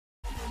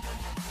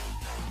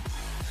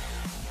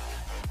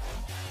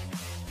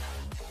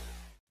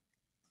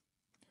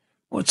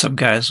What's up,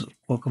 guys?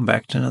 Welcome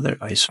back to another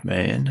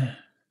Iceman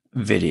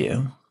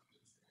video.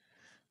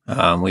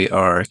 We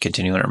are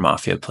continuing our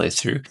Mafia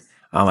playthrough.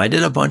 I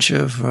did a bunch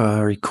of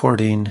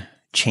recording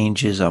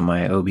changes on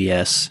my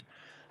OBS,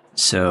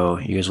 so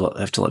you guys will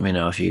have to let me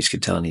know if you guys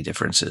could tell any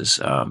differences.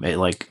 It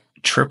like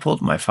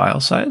tripled my file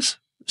size,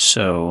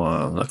 so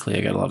luckily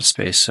I got a lot of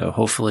space, so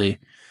hopefully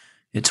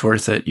it's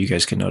worth it. You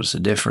guys can notice a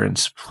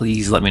difference.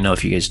 Please let me know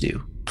if you guys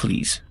do,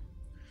 please.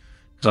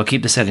 Because I'll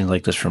keep the settings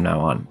like this from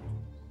now on.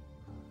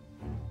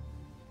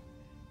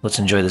 Let's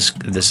enjoy this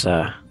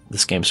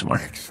game some more.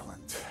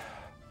 Excellent.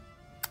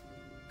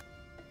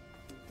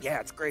 Yeah,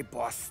 it's great,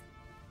 boss.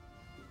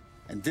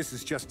 And this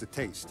is just a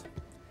taste.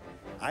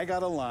 I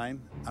got a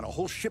line on a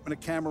whole shipment of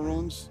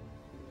Cameroons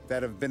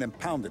that have been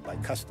impounded by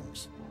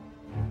customs.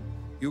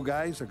 You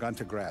guys are going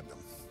to grab them.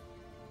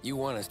 You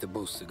want us to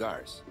boost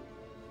cigars?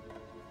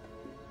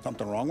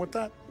 Something wrong with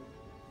that?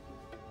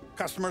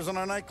 Customers in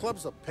our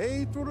nightclubs are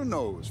paid through the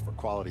nose for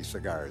quality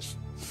cigars.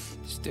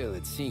 Still,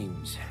 it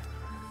seems...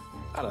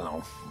 I don't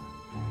know.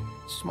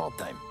 Small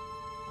time.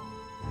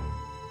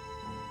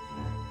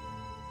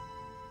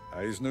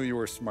 I just knew you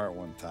were a smart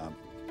one, Tom.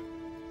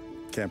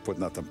 Can't put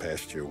nothing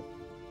past you.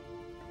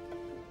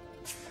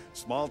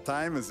 Small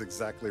time is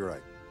exactly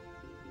right.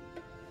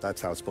 That's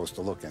how it's supposed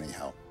to look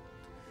anyhow.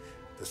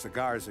 The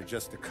cigars are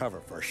just a cover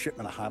for a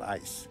shipment of hot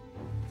ice.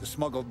 The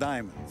smuggled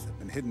diamonds have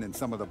been hidden in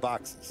some of the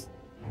boxes.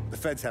 The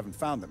feds haven't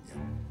found them yet.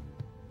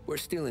 We're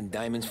stealing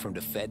diamonds from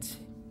the feds?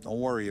 Don't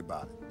worry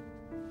about it.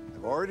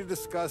 I've already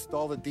discussed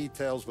all the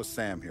details with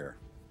Sam here.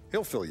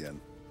 He'll fill you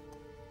in.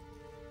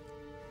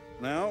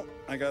 Now,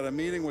 I got a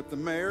meeting with the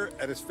mayor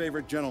at his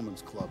favorite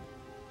gentleman's club.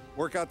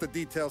 Work out the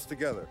details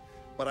together.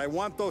 But I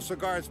want those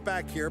cigars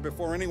back here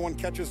before anyone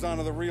catches on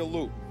to the real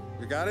loot.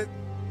 You got it?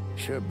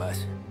 Sure,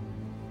 boss.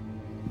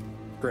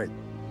 Great.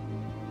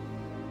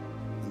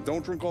 And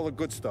don't drink all the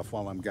good stuff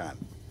while I'm gone.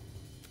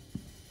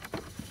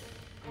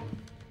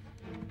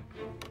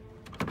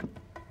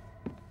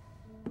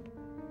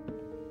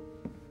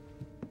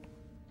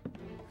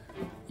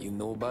 You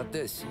know about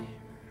this?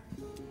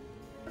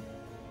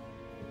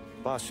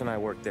 Boss and I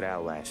worked it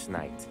out last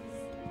night.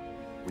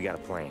 We got a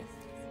plan.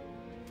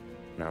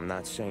 Now, I'm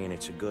not saying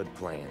it's a good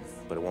plan,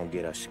 but it won't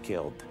get us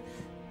killed.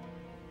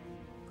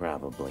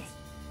 Probably.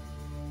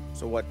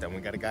 So what then?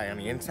 We got a guy on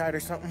the inside or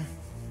something?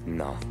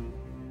 No.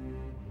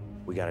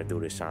 We gotta do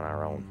this on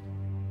our own.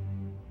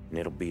 And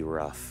it'll be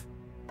rough.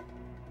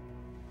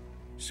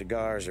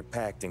 Cigars are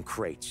packed in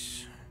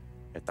crates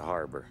at the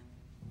harbor.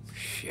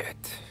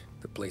 Shit.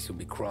 The place will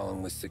be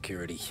crawling with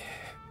security.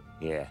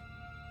 Yeah.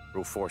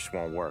 Brute force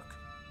won't work.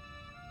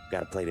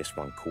 Gotta play this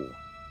one cool.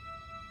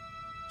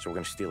 So we're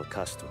gonna steal a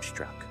customs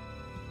truck.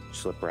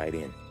 Slip right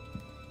in.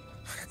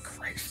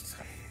 Christ.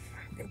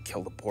 And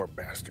kill the poor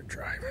bastard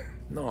driver.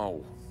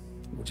 No.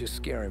 We'll just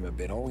scare him a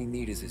bit. All we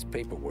need is his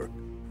paperwork.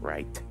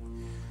 Right.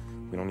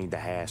 We don't need the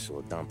hassle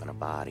of dumping a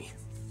body.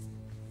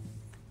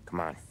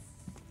 Come on.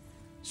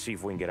 See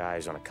if we can get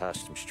eyes on a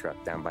customs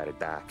truck down by the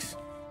docks.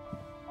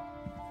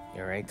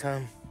 You alright,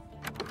 Tom?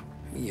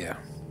 Yeah.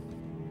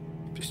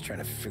 Just trying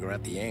to figure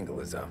out the angle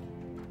is up.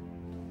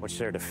 What's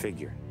there to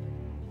figure?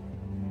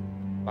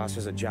 Boss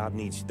says a job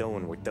needs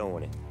doing, we're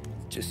doing it.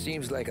 Just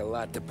seems like a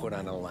lot to put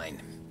on the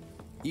line.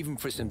 Even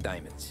for some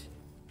diamonds.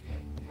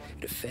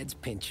 If the feds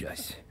pinch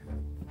us,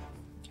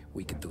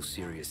 we could do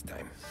serious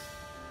time.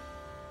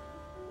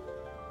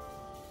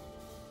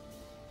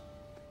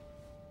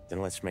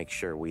 Then let's make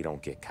sure we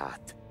don't get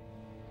caught.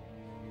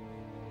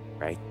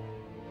 Right?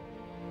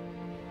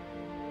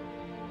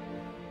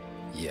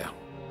 Yeah.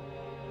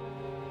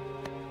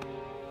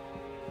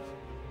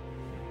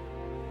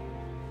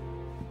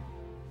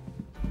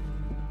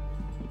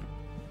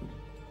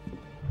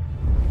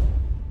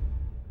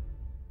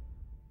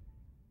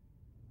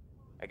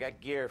 I got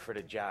gear for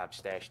the job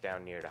stashed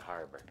down near the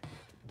harbor.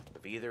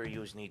 If either of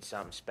yous need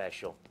something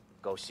special,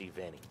 go see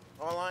Vinny.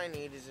 All I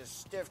need is a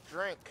stiff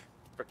drink.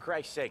 For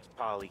Christ's sakes,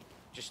 Polly,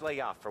 just lay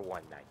off for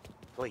one night,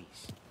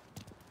 please.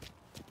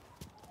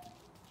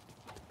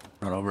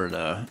 Run over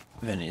to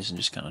Vinny's and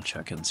just kind of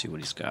check in and see what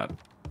he's got.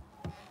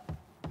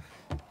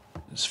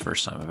 It's the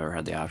first time I've ever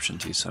had the option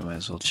to, so I might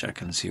as well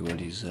check and see what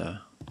he's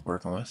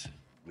working with.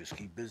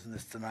 Risky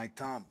business tonight,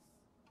 Tom.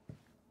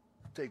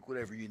 Take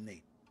whatever you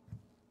need.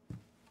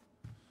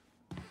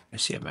 I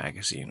see a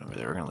magazine over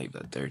there. We're gonna leave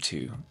that there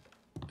too.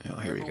 Oh,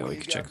 here we go. We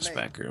can check this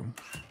back room.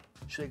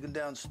 Shaking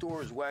down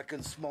stores,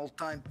 whacking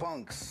small-time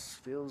punks.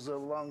 Feels a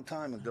long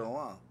time ago,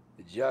 huh?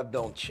 The job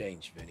don't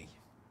change, Vinny.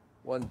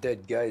 One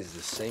dead guy is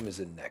the same as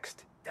the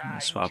next.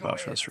 Swap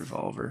out for this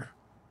revolver.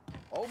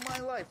 All my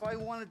life, I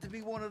wanted to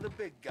be one of the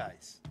big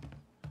guys.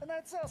 And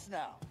that's us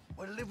now.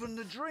 We're living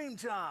the dream,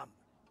 Tom.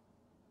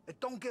 It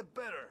don't get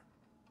better.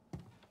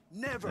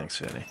 Never. Thanks,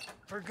 Vinny.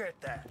 Forget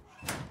that.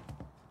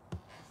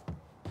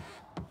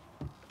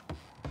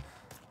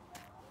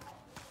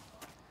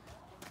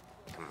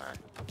 Come on,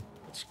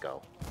 let's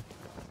go.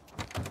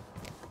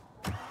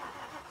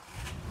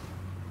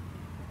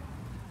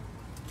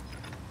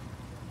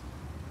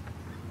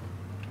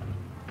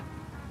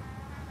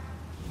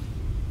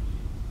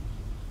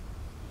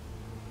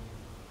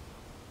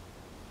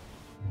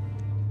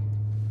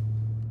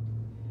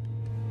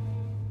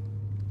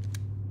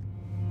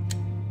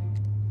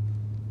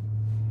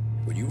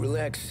 Will you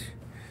relax?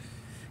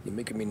 You're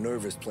making me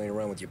nervous playing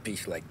around with your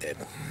piece like that.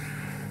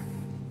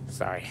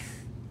 Sorry.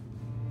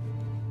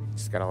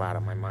 Just got a lot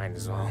on my mind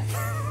is all.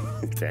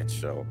 That's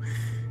so.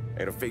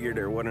 I'd have figured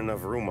there wasn't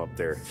enough room up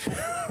there.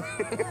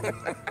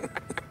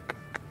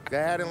 Go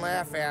ahead and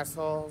laugh,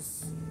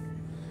 assholes.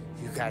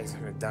 You guys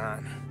are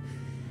done.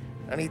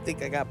 I don't even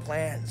think I got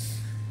plans.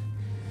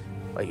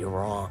 But you're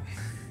wrong.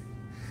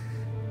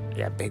 I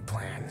got big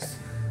plans.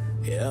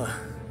 Yeah?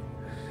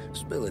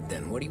 Spill it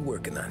then. What are you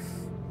working on?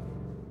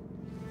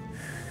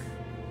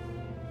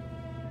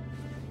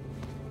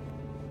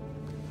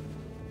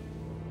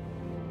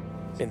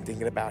 Been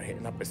thinking about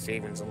hitting up a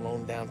savings and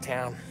loan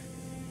downtown.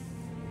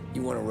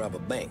 You want to rob a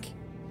bank?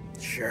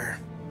 Sure.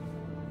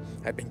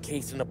 I've been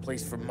casing the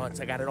place for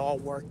months. I got it all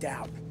worked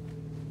out.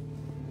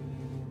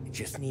 I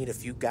just need a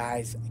few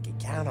guys I can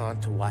count on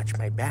to watch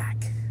my back.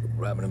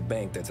 Robbing a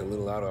bank, that's a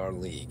little out of our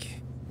league.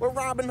 We're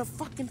robbing the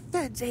fucking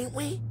feds, ain't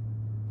we?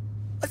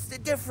 What's the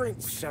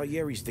difference?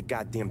 Salieri's the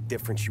goddamn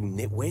difference, you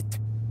nitwit.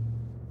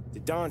 The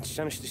Don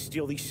sent us to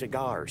steal these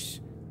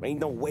cigars. Ain't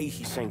no way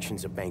he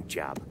sanctions a bank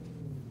job.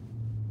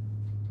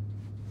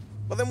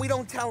 Well, then we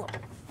don't tell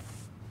them.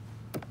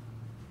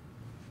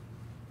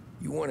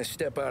 You want to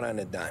step out on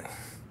the Don?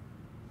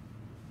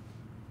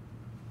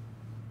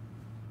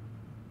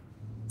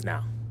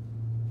 No.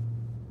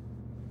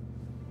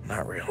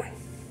 Not really.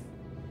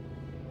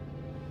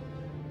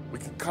 We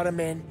can cut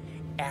him in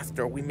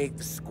after we make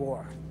the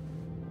score.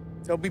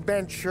 He'll be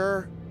bent,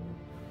 sure,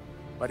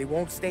 but he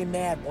won't stay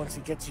mad once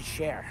he gets his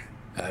share.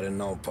 I don't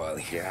know,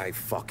 Polly. Yeah, I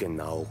fucking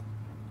know.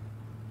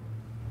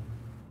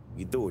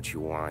 You do what you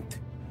want.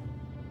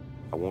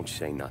 I won't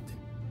say nothing.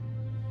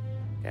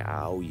 Yeah,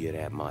 I owe you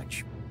that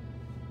much.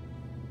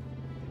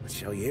 But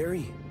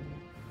Salieri?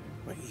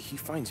 Well, he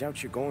finds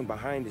out you're going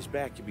behind his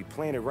back, you'll be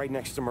planted right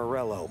next to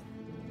Morello.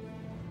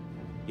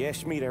 You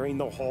ask me, there ain't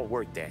no haul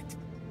worth that.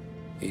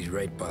 He's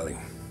right, Polly.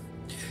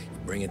 You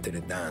bring it to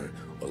the Don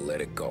or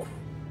let it go.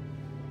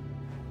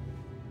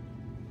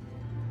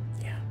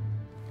 Yeah.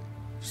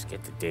 Just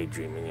get to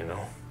daydreaming, you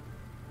know?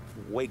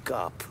 Wake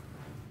up.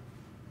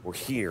 We're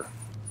here.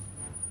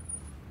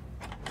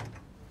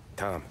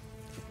 Tom,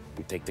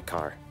 you take the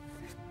car.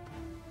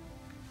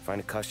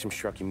 Find a customs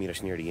truck and meet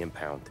us near the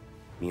impound.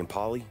 Me and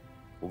Polly,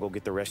 we'll go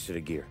get the rest of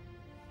the gear.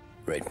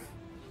 Right.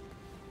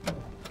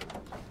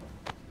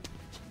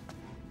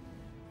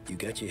 You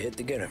got your head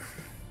together.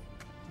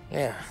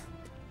 Yeah.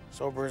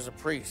 Sober as a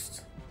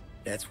priest.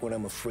 That's what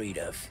I'm afraid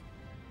of.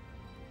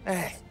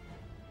 Hey,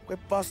 quit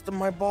busting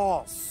my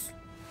balls.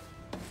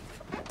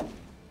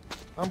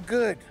 I'm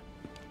good.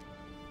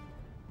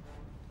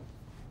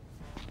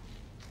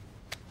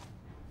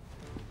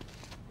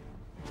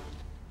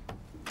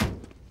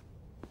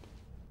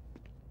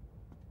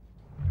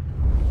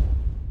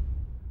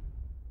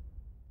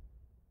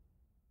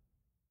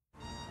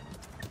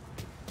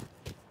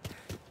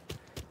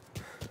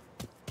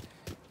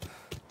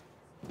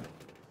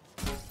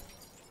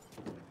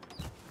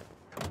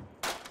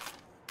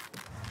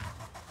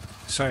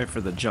 Sorry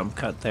for the jump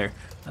cut there.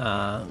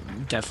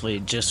 Definitely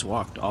just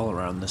walked all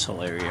around this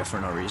whole area for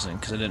no reason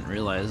because I didn't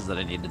realize that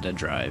I needed to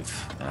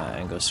drive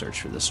and go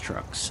search for this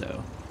truck.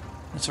 So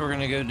that's what we're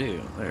gonna go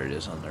do. There it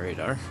is on the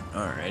radar.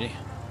 Alrighty.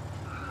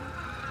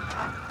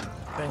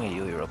 Bang a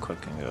Yui real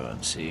quick and go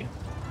and see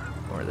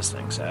where this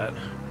thing's at.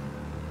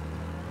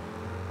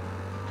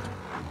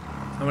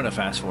 I'm gonna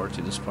fast forward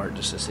through this part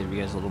just to save you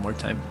guys a little more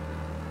time.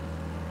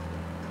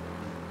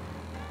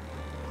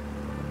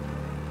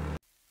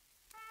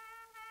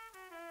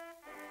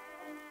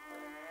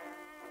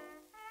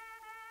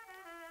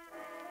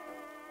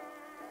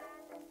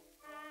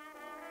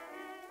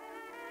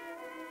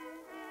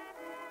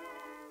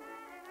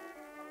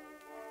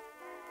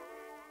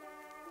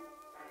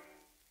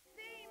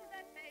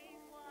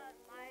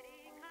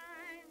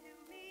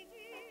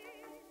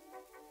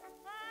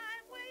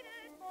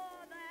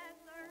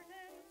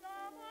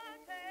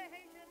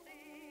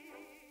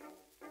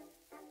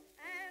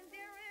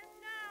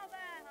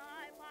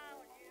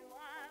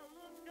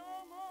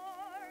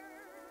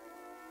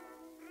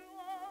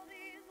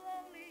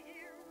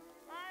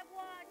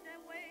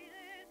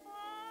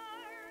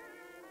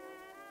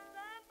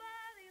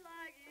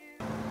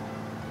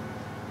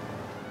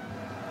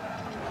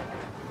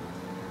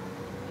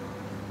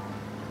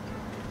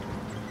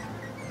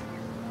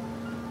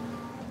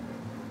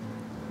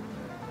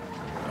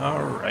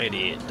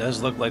 Alrighty, it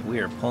does look like we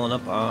are pulling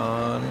up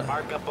on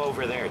Park up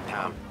over there,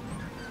 Tom.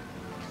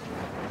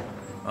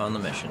 the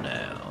mission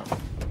now.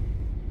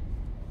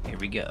 Here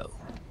we go.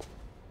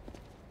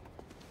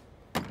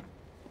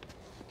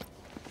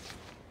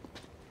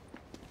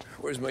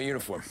 Where's my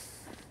uniform?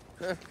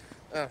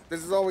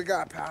 This is all we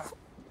got, pal.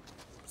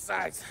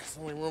 Besides, there's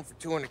only room for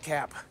 2 in the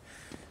cab.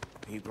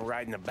 You can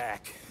ride in the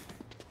back.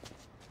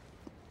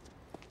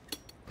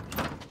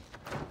 Make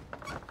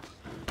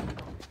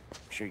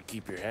sure you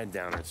keep your head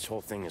down or this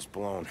whole thing is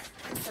blown.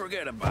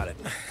 Forget about it.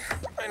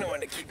 I know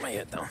when to keep my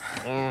head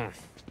down.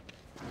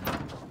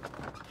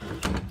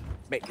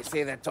 Make you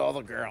say that to all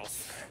the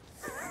girls.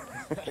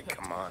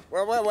 Come on.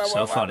 Whoa,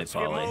 So funny, Let's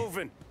get Polly.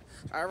 moving.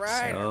 All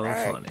right, So all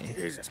right. funny.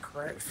 Jesus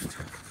Christ.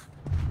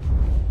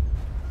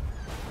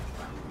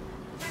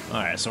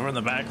 Alright, so we're in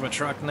the back of a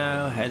truck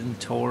now, heading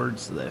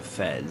towards the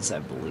feds, I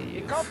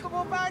believe.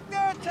 Comfortable back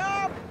there,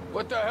 Tom?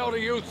 What the hell do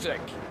you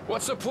think?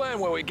 What's the plan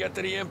when we get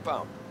to the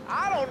impound?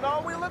 I don't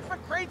know. We look for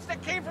crates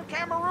that came from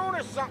Cameroon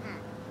or something.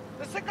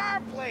 The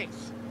cigar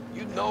place.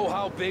 You know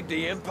how big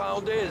the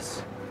impound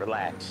is?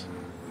 Relax.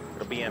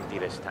 It'll be empty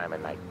this time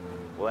of night.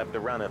 We'll have the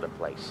run of the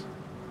place.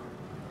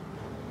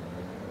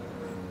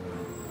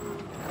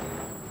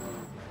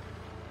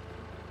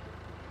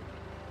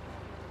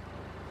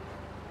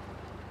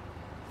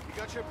 You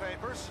got your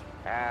papers?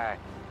 Ah,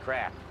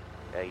 crap.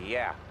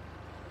 Yeah.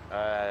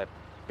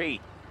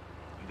 Pete,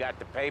 you got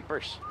the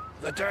papers?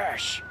 The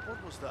dash.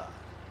 What was that?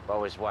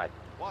 What was what?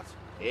 What?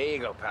 Here you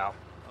go, pal.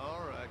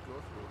 All right, go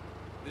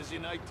through. Busy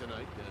night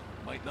tonight.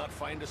 Might not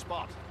find a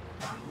spot.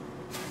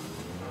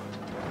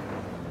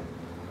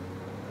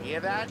 Hear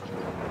that?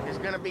 There's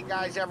gonna be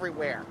guys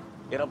everywhere.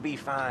 It'll be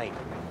fine.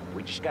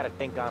 We just gotta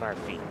think on our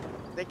feet.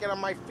 Thinking on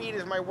my feet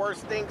is my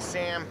worst thing,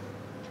 Sam.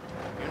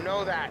 You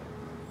know that.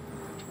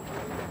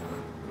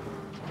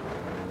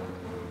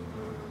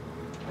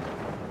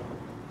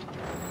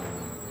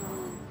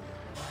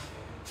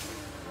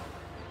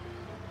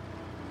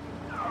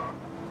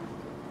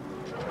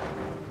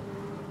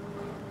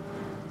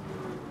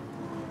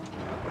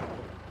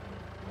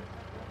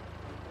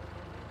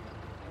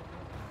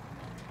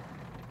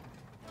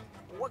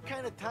 What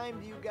kind of time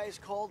do you guys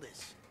call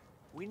this?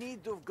 We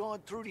need to have gone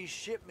through these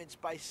shipments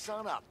by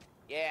sunup.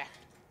 Yeah.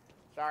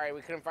 Sorry,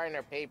 we couldn't find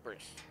our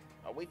papers.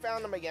 Oh, we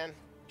found them again.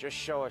 Just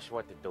show us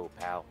what to do,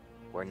 pal.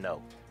 We're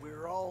no.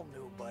 We're all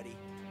new, buddy.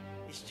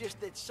 It's just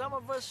that some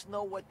of us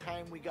know what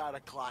time we gotta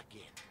clock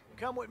in.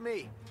 Come with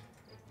me.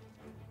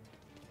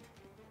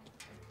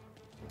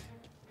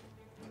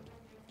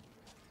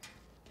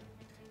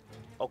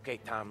 Okay,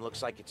 Tom,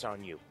 looks like it's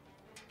on you.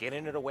 Get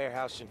into the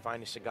warehouse and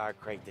find a cigar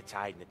crate that's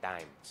hiding the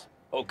diamonds.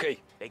 Okay.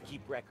 They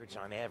keep records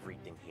on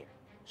everything here,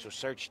 so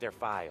search their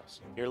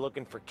files. You're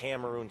looking for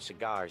Cameroon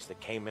cigars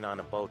that came in on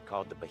a boat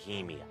called the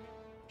Bohemia.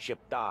 Ship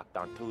docked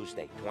on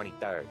Tuesday,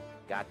 23rd.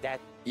 Got that?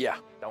 Yeah.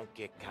 Don't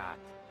get caught.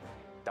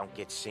 Don't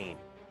get seen.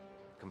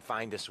 Come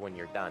find us when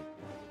you're done.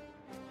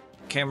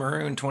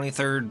 Cameroon,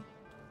 23rd,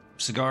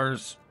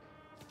 cigars.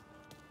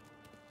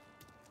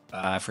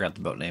 I forgot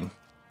the boat name.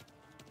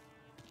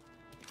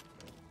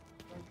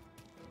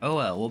 Oh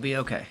well, we'll be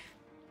okay.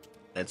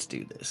 Let's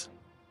do this.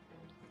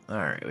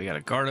 Alright, we got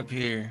a guard up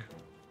here,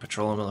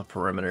 patrolling on the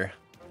perimeter.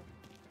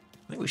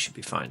 I think we should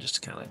be fine just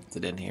to kind of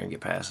get in here and get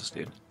past this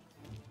dude.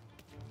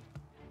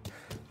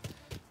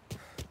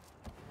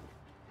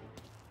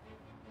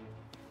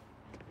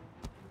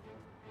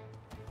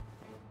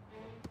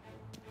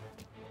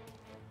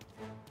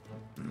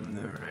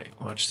 Alright,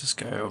 watch this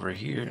guy over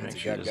here. Make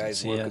sure he got doesn't guys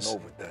see working us.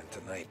 overtime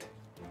tonight.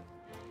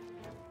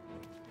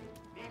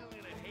 Needle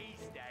in a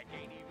haystack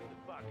ain't even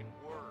the fucking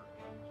word.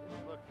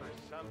 Just look for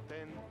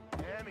something,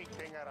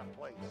 anything out of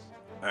place.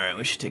 Alright,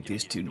 we should take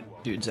these two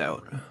dudes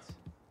out.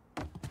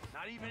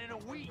 Not even in a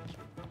week.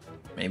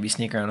 Maybe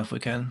sneak around if we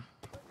can.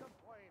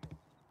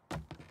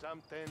 Complaining.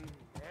 Something,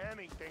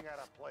 anything out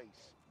of place.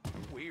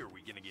 Where are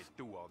we gonna get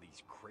through all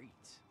these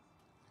crates?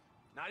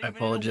 Not I even in a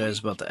apologize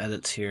week. about the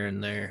edits here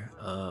and there.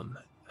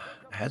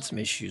 I had some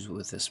issues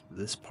with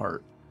this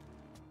part.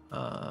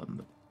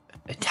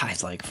 It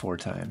died like 4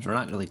 times. Or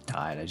not really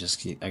died.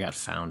 I got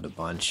found a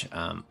bunch.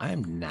 I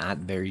am not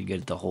very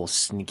good at the whole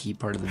sneaky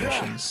part of the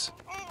missions.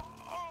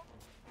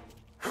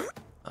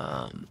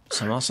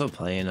 So I'm also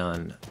playing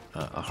on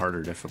a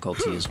harder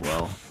difficulty as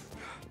well.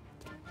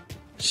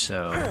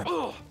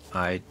 So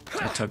I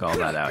took all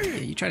that out. Yeah,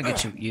 you try to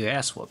get you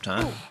ass whooped,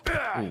 huh?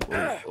 Ooh,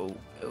 ooh, ooh,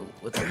 ooh,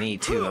 with the knee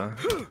too, huh?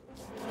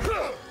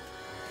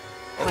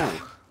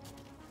 Oh.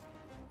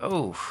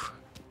 Oh.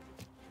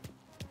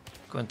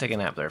 Go and take a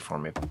nap there for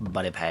me,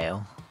 buddy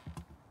pal.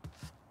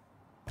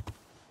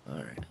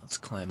 Alright, let's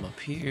climb up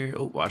here.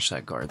 Oh, watch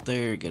that guard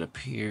there. Get up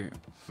here.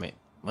 Wait,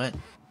 what?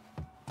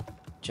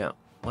 Jump.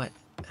 What?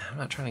 I'm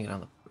not trying to get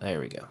on the... There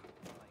we go.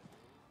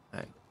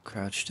 Alright,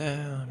 crouch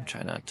down.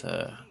 Try not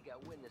to... He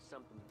got witness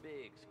something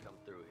big's come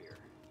through here.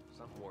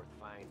 Something worth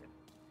finding.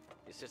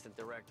 The assistant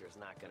director is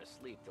not gonna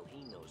sleep till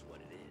he knows what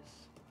it is.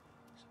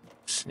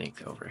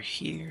 Sneak over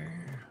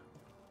here.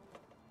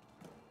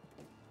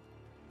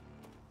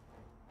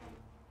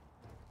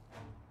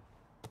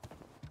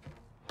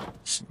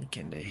 Sneak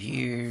into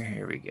here.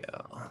 Here we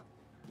go.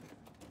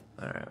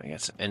 Alright, we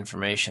got some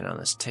information on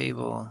this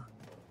table.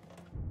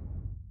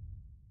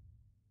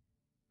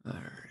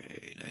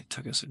 Alright, I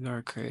took a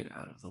cigar crate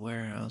out of the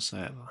warehouse. I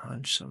have a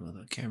hunch some of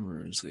the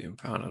Cameroons we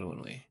impounded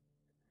when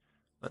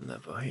the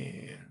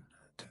Bohemian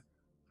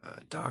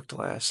docked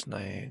last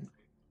night.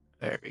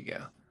 There we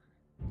go.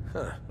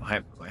 Huh.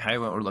 How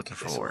what we're looking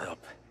This for. one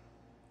up.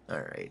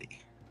 Alrighty.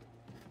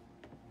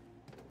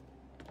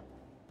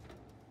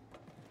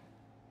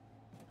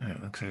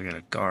 Alright, looks like we got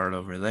a guard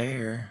over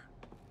there.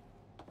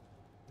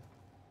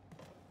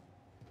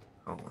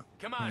 Oh,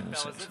 Come on, what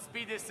is fellas, it? let's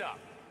speed this up.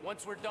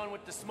 Once we're done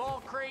with the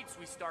small crates,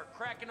 we start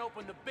cracking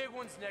open the big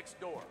ones next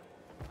door.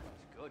 That's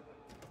good.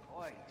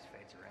 Boy, these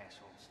feds are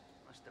assholes.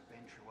 Must have been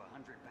through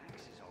 100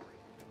 boxes already.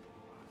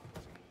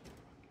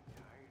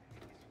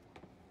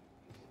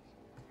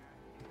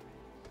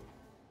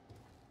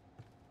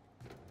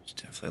 There's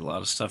definitely a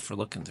lot of stuff we're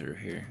looking through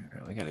here.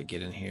 All right, we gotta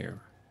get in here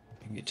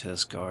and get to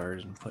this guard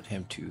and put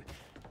him to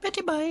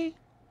Betty Bye.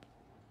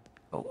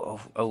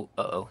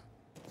 Uh-oh.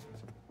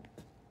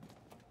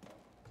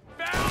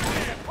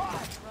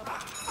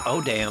 Oh,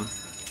 damn.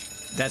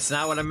 That's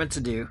not what I meant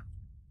to do.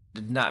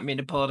 Did not mean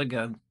to pull out a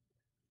gun.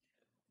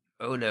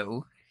 Oh,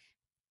 no.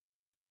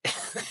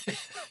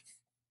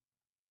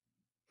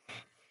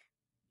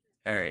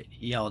 Alright,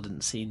 y'all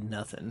didn't see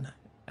nothing.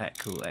 Alright,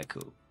 cool.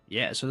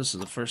 Yeah, so this is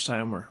the first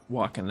time we're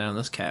walking down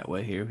this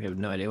catway here. We have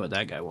no idea what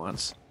that guy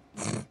wants.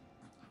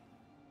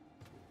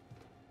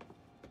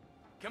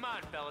 Come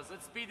on, fellas,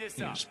 let's speed this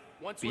up.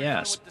 Once we're BS.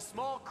 done with the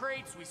small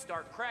crates, we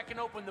start cracking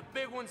open the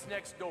big ones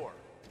next door.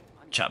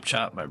 Chop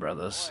chop, my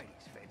brothers. Boy,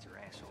 these feds are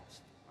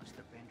assholes. Must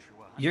have been through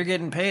 100. You're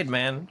getting paid,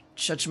 man.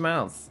 Shut your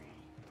mouth.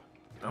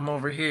 I'm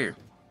over here.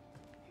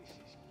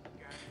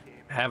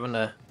 Having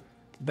a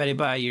Betty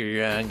Bye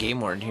your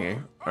game warden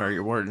here. Or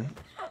your warden.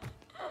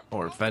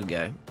 Or Fed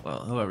guy.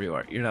 Well, whoever you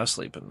are. You're now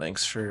sleeping.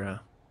 Thanks for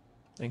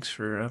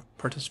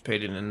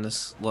participating in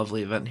this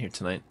lovely event here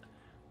tonight.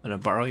 I'm gonna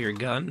borrow your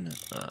gun.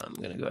 I'm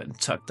gonna go ahead and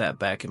tuck that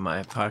back in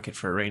my pocket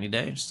for a rainy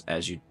day, just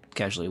as you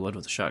casually would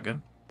with a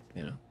shotgun.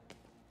 You know.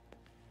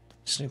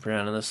 Snoop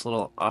around in this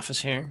little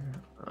office here.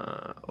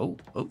 Oh,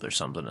 there's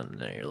something in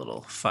there. Your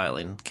little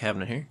filing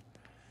cabinet here.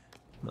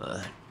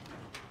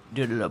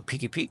 Do a little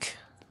peeky peek.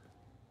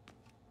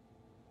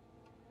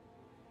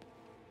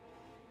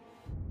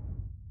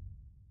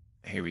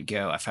 Here we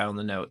go. I found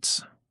the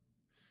notes.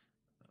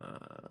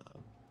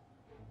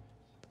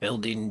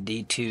 Building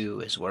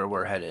D2 is where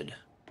we're headed.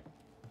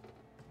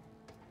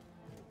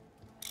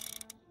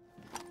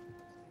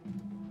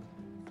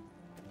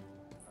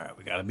 Alright,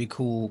 we gotta be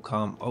cool,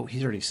 calm. Oh,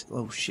 he's already...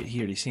 Oh, shit, he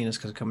already seen us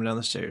because coming down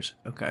the stairs.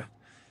 Okay.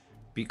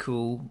 Be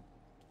cool.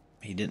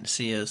 He didn't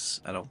see us,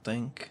 I don't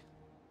think.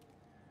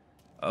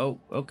 Oh,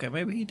 okay,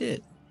 maybe he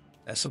did.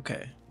 That's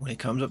okay. When he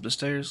comes up the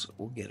stairs,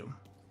 we'll get him.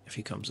 If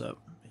he comes up.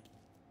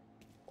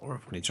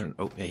 Or when he turns...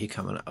 Oh, yeah, he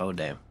coming up. Oh,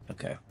 damn.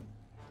 Okay.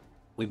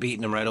 We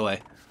beating him right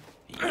away.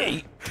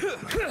 Yay.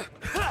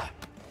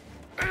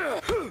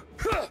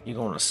 You're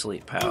going to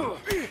sleep, pal.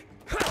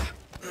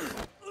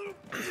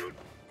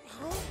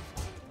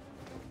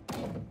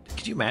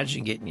 Could you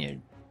imagine getting your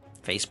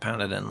face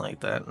pounded in like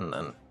that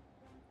and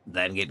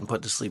then getting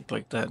put to sleep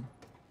like that?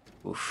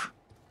 Oof.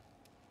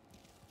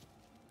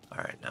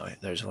 Alright, now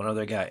there's one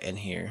other guy in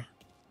here.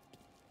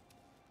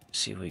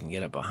 See if we can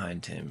get up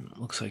behind him.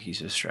 Looks like he's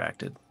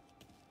distracted.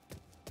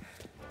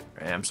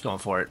 Alright, I'm just going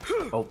for it.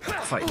 Oh,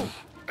 fighting.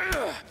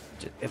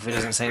 If he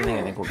doesn't say anything,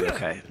 I think we'll be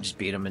okay. Just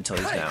beat him until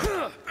he's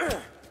down.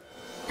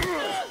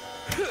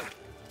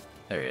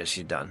 There he is.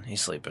 He's done. He's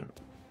sleeping.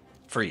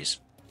 Freeze.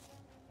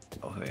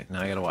 Okay,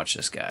 now I gotta watch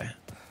this guy.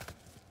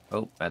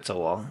 Oh, that's a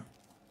wall.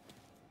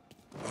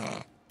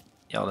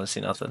 Y'all didn't see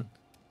nothing.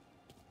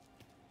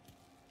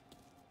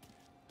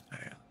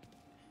 Alright.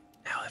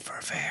 Now if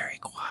we're very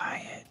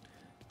quiet,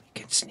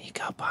 we can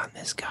sneak up on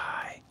this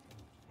guy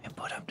and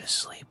put him to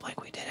sleep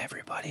like we did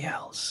everybody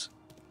else.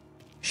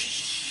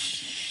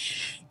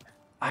 Shh.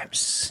 I'm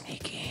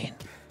sneaking.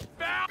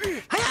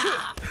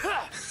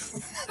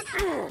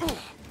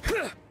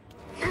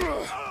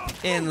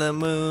 In the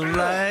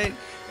moonlight,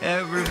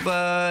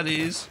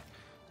 everybody's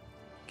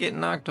getting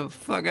knocked the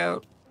fuck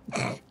out.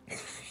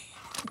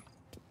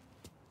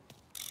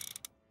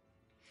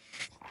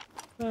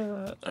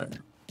 Alright. I'm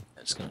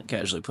just gonna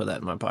casually put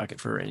that in my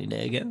pocket for a rainy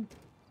day again.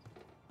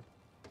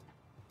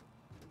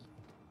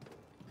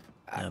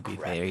 I'll be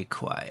very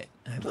quiet.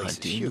 I'm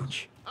hunting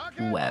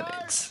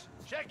rabbits.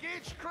 Check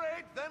each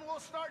crate, then we'll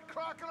start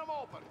cracking them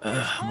open.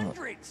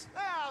 Hundreds!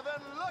 Now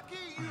then, lucky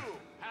you,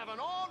 having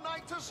all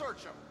night to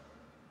search them.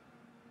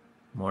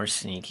 More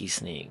sneaky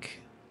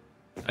sneak.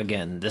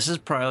 Again, this has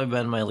probably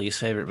been my least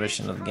favorite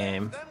mission of the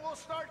game. Then we'll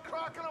start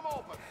cracking them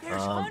open.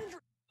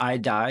 I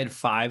died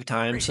 5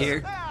 times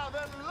here,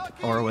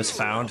 or was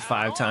found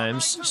 5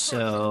 times,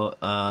 so,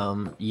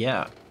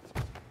 yeah.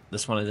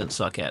 This one I didn't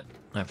suck at.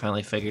 I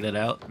finally figured it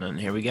out, and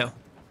here we go.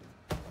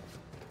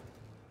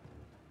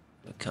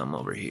 Come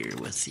over here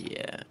with the,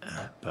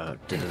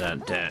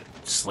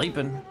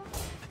 sleeping.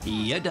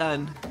 You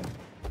done.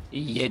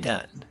 You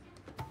done.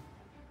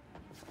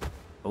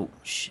 Oh,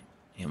 shit.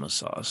 He almost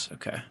saw us.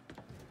 Okay.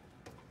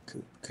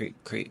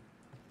 Creep.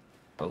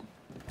 Oh.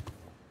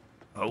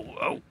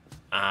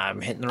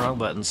 I'm hitting the wrong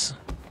buttons.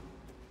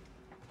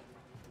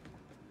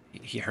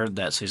 He heard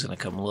that, so he's gonna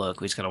come look.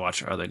 We just gotta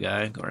watch our other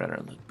guy. Go right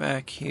around, look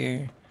back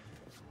here.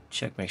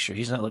 Check, make sure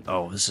he's not looking.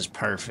 Oh, this is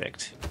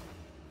perfect.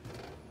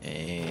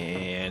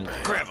 And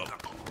grab him.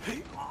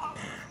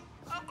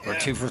 We're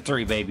 2 for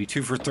 3, baby.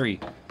 2 for 3.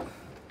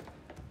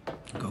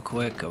 Go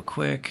quick.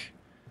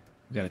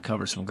 We gotta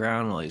cover some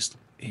ground while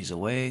he's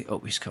away. Oh,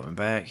 he's coming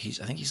back.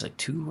 I think he's like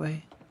 2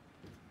 away.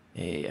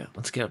 Yeah.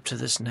 Let's get up to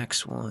this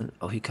next one.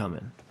 Oh, he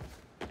coming.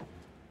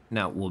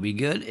 Now we'll be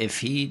good if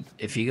he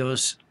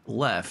goes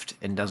left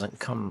and doesn't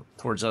come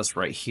towards us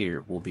right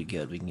here. We'll be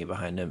good. We can get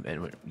behind him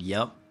and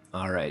yep.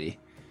 Alrighty.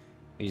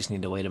 We just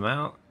need to wait him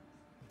out.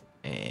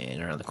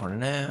 And around the corner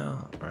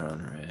now.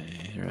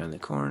 Around the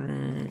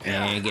corner.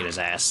 And get his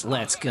ass.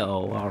 Let's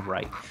go.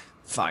 Alright.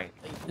 Finally.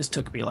 This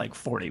took me like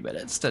 40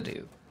 minutes to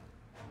do.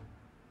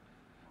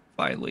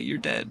 Finally, you're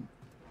dead.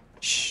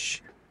 Shh.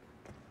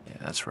 Yeah,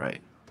 that's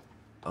right.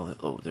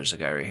 Oh, there's a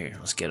guy right here.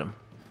 Let's get him.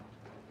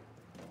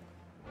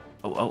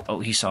 Oh,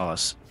 he saw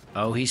us.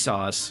 Oh, he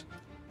saw us.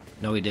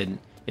 No, he didn't.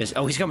 Yes.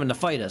 Oh, he's coming to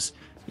fight us.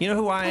 You know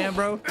who I am,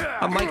 bro?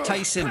 I'm Mike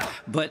Tyson,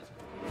 but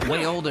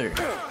way older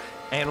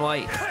and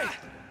white.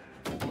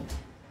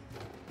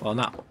 Well,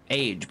 not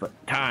age, but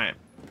time.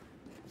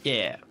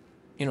 Yeah,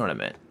 you know what I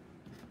meant.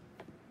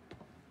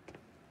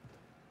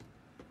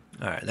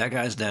 All right, that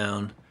guy's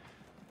down.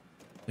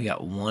 We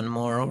got one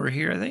more over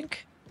here, I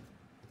think.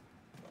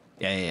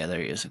 Yeah, there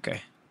he is.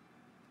 Okay.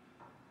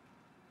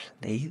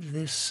 Play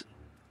this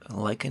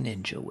like a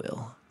ninja,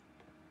 Will.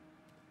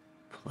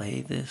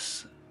 Play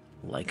this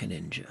like a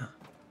ninja.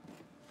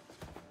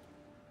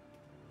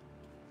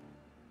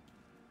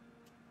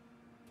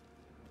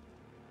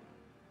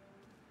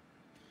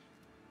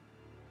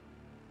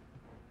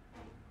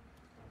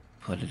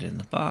 Put it in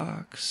the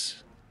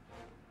box.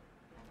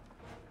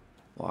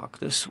 Walk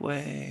this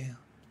way.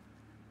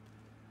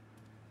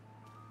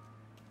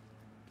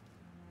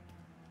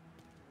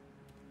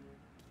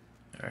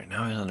 Alright,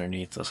 now he's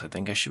underneath us. I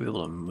think I should be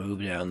able to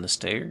move down the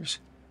stairs.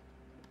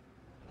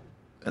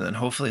 And then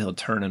hopefully he'll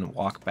turn and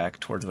walk back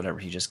towards whatever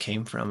he just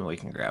came from and we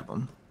can grab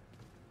him.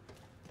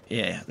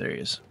 Yeah, there he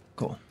is.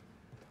 Cool.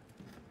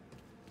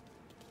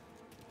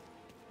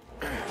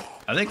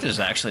 I think this is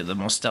actually the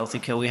most stealthy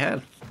kill we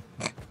had.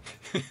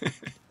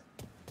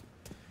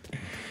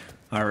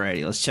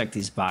 Alrighty, let's check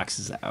these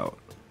boxes out.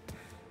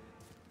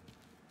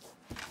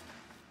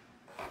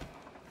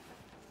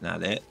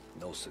 Not it.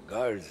 No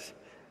cigars,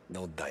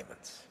 no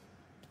diamonds.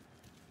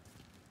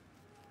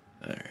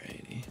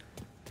 Alrighty.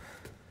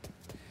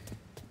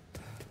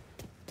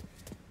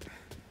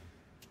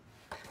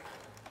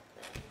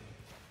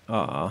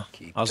 Aw,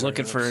 I was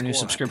looking for a new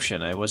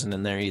subscription. I wasn't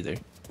in there either.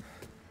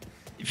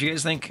 If you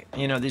guys think,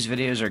 you know, these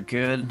videos are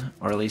good,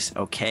 or at least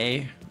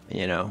okay,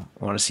 you know,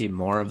 want to see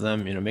more of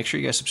them, you know, make sure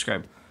you guys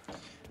subscribe.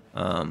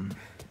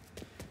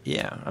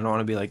 Yeah, I don't want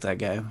to be like that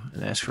guy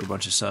and ask for a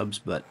bunch of subs,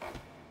 but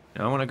you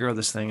know, I want to grow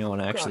this thing. I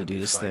want to actually do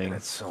this thing.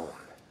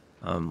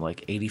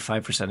 Like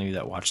 85% of you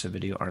that watch the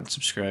video aren't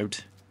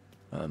subscribed.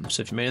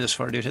 So if you made it this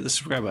far, dude, hit the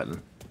subscribe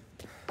button.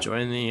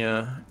 Join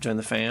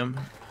the fam,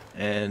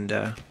 and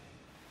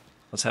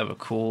let's have a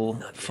cool,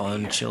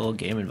 fun, chill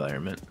game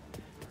environment.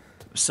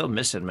 I'm still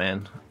missing,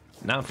 man.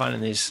 Now I'm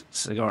finding these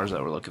cigars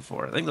that we're looking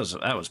for. I think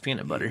that was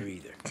peanut butter.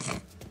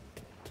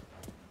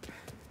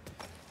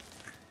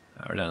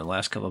 We're down to the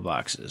last couple of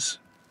boxes.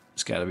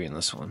 It's got to be in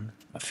this one.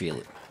 I feel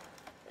it.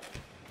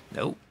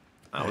 Nope,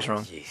 I was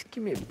wrong. Jeez,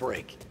 give me a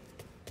break.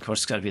 Of course,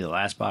 it's got to be the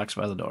last box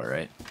by the door,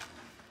 right?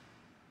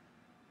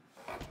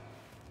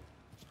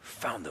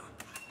 Found them.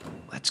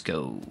 Let's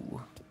go.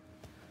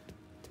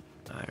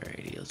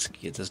 Alrighty, let's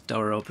get this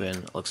door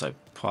open. Looks like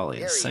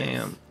Paulie and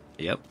Sam.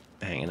 Yep,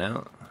 hanging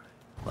out.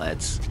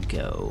 Let's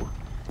go.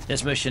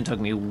 This mission took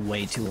me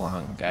way too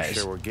long, guys.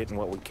 Sure we're getting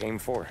what we came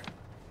for?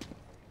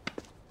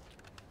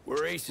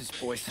 We're aces,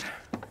 boys.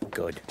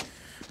 Good.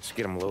 Let's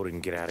get them loaded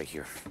and get out of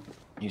here.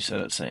 You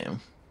said it,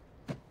 Sam.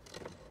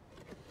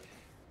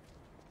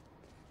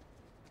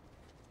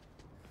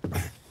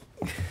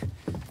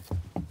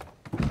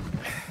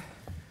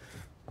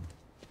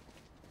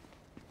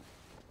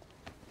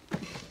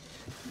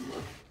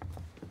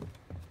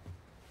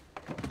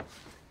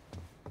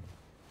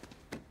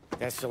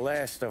 That's the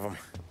last of them.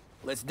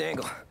 Let's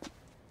dangle.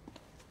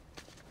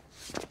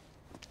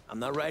 I'm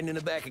not riding in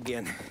the back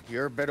again.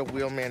 You're a better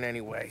wheelman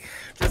anyway.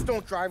 Just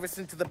don't drive us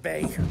into the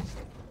bay.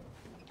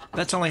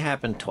 That's only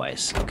happened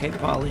twice, okay,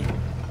 Paulie?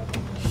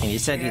 And you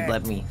said you'd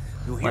let me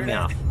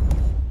off.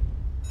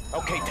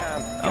 Okay,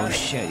 Tom. Oh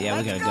shit, yeah,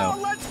 we gotta go.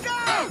 Let's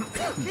go!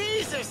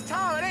 Jesus,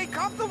 Tom, it ain't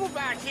comfortable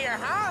back here,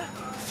 huh?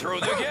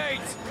 Through the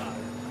gate!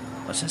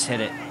 Let's just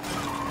hit it.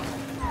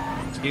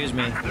 Excuse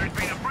me. There's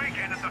been a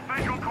break-in at the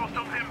Federal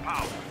Customs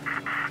impound.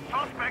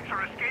 Suspects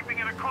are escaping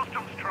in a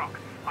customs truck.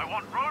 I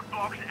want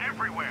roadblocks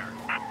everywhere.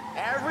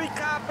 Every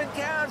cop in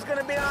town's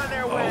gonna be on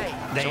their way.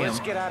 Damn. So let's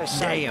get out of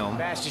sight Damn.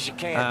 fast as you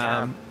can,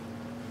 Tom.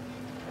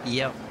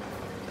 Yep.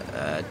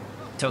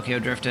 Tokyo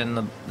drifting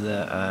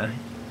the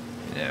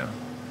you know,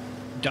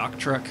 dock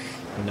truck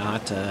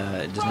not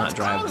does not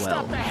drive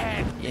well.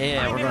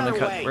 Yeah,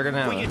 we're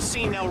gonna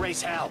see no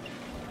race hell.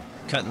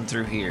 cutting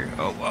through here.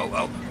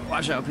 Oh,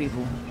 watch out,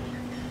 people.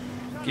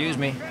 Excuse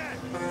me.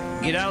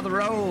 Get out of the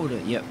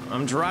road. Yep,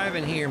 I'm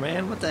driving here,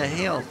 man. What the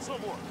hell?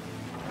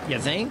 You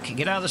think?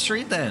 Get out of the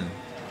street then.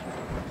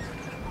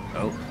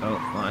 Oh,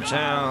 watch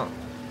out.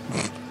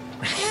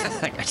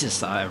 I just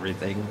saw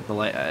everything.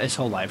 His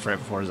whole life right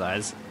before his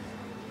eyes.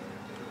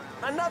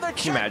 Another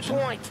Can you imagine?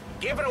 checkpoint.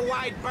 Give it a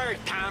wide berth,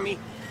 Tommy.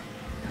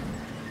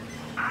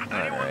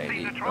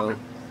 Alrighty. Oh.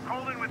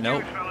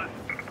 Nope.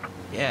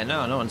 Yeah,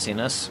 no one's seen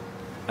us.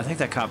 I think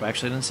that cop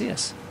actually didn't see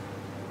us.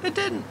 It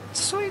didn't.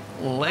 Sweet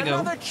Lego.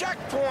 Another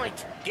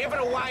checkpoint. Give it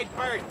a wide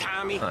berth,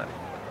 Tommy.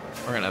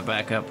 We're gonna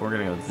back up. We're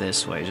gonna go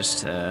this way.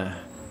 Just they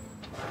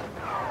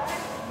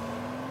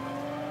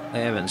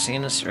haven't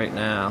seen us right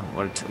now.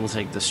 We'll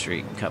take the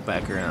street and cut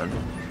back around.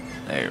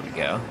 There we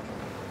go.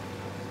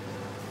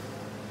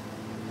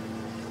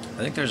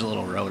 I think there's a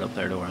little road up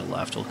there to our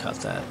left. We'll cut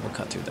that. We'll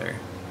cut through there.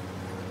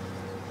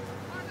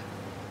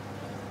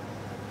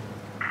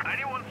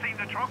 Anyone seen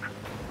the truck?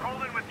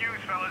 Call in with news,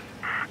 fellas.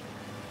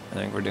 I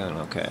think we're doing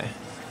okay.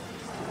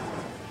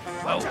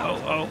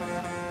 Oh.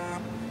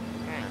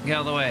 Get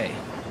out of the way.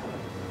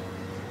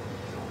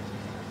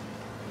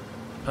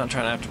 I'm not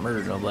trying to have to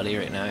murder nobody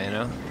right now, you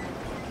know?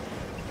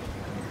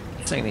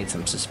 This thing needs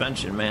some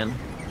suspension, man.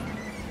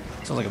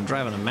 Sounds like I'm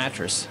driving a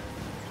mattress.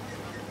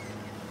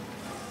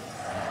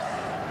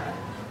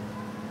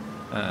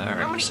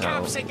 Alright, so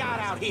cops they got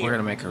out here? we're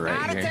gonna make a right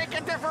Gotta here. take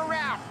a different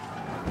route.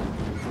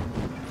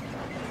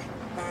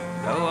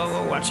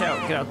 Oh, watch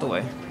out. Get out the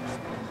way.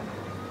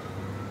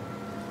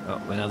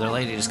 Oh, another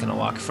lady just gonna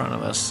walk in front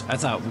of us. I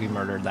thought we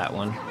murdered that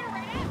one.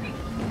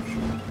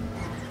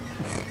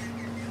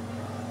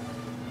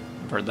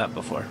 I've heard that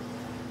before.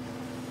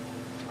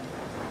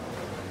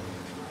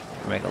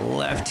 Make a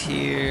left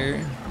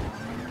here.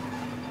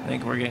 I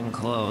think we're getting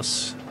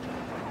close.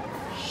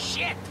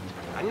 Shit!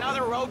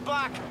 Another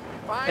roadblock?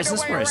 Find Is a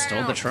this way where I around.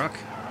 stole the truck?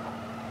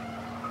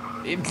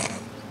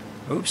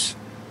 Oops.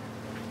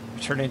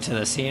 Returning to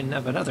the scene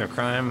of another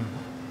crime.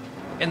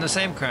 In the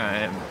same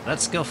crime.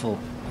 That's skillful.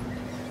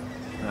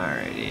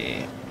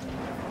 Alrighty.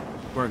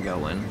 We're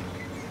going.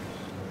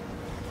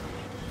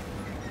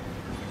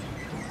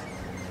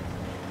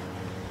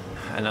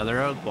 Another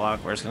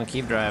roadblock. We're just gonna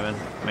keep driving.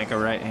 Make a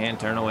right hand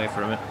turn away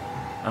from it.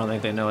 I don't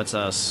think they know it's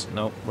us.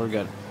 Nope, we're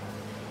good.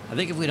 I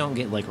think if we don't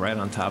get like right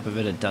on top of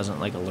it, it doesn't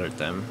like alert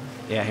them.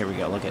 Yeah, here we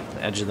go. Look at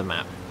the edge of the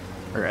map.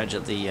 Or edge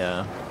of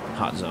the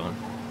hot zone.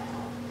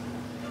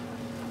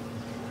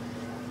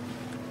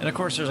 And of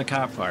course there's a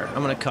cop car.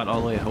 I'm gonna cut all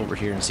the way over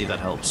here and see if that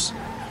helps.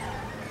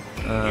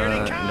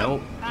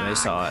 Nope, they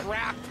saw it.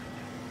 Crap.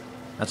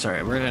 That's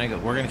alright, we're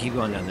gonna keep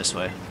going down this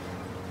way.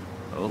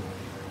 Oh.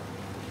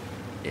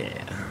 Yeah.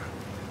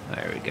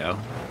 There we go.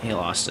 He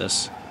lost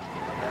us.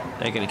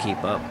 They're gonna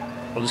keep up.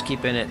 We'll just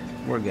keep in it.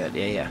 We're good.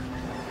 Yeah.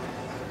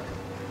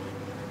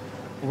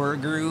 We're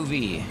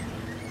groovy.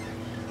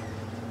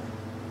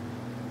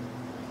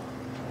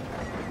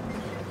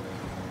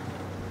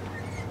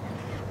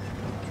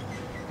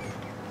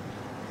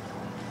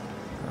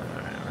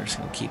 Alright, we're just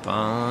gonna keep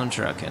on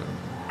trucking.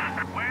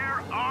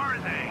 Where are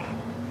they?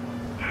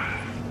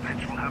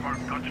 Bitch will have our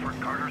guts for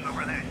garters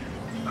over this.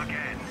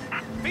 Again.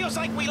 Feels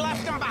like we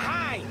left them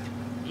behind.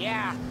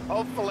 Yeah,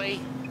 hopefully.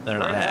 They're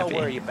not Where the hell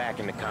happy. were you back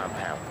in the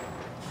compound?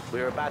 We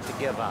were about to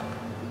give up.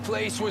 The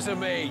place was a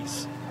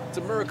maze. It's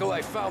a miracle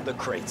I found the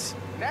crates.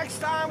 Next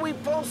time we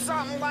pull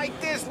something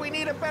like this, we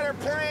need a better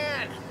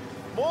plan.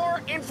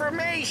 More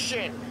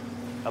information.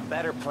 A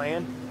better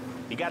plan?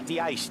 He got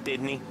the ice,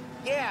 didn't he?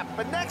 Yeah,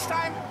 but next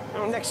time...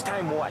 Oh, next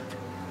time what?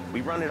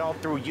 We run it all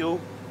through you?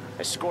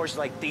 And scores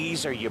like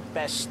these are your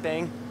best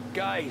thing?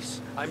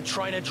 Guys, I'm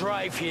trying to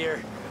drive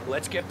here.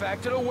 Let's get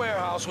back to the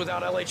warehouse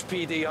without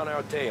LHPD on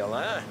our tail,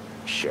 huh?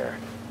 Sure.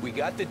 We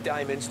got the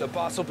diamonds, the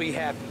boss will be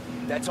happy.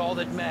 That's all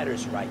that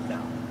matters right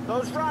now.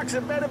 Those rocks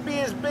had better be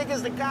as big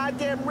as the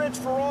goddamn ridge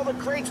for all the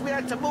crates we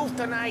had to move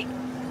tonight.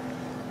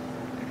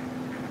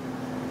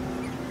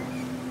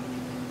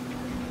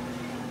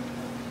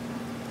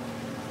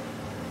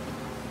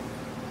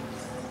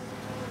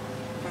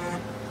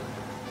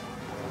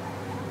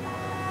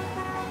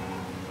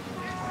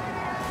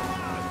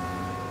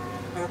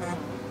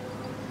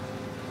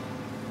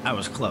 I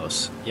was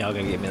close. Y'all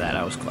gonna give me that.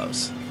 I was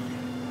close.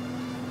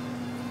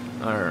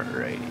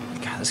 Alrighty.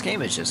 God, this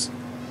game is just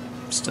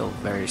still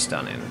very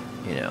stunning,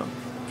 you know.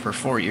 For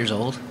 4 years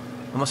old,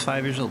 almost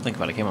 5 years old. Think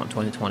about it, it came out in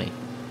 2020.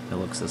 It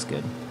looks this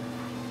good.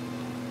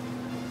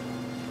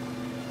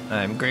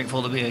 I'm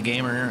grateful to be a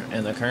gamer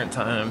in the current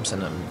times,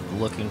 and I'm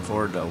looking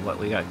forward to what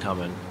we got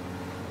coming.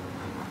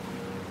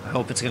 I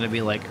hope it's gonna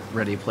be like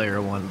Ready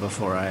Player One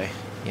before I,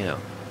 you know,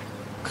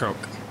 croak.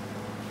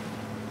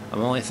 I'm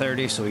only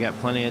 30, so we got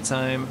plenty of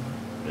time.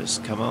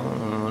 Just come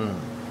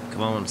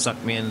on,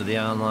 suck me into the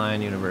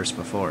online universe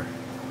before.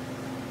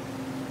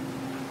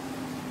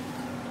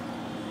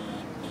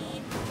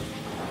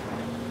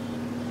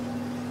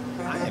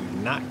 I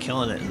am not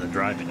killing it in the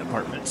driving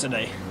department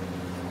today.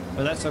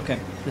 But that's okay.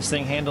 This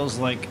thing handles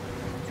like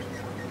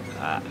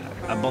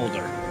a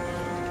boulder.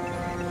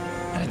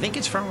 And I think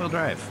it's front wheel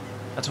drive.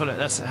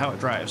 That's how it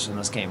drives in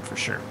this game for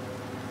sure.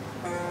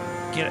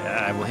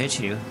 I will hit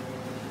you.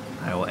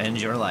 I will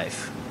end your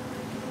life.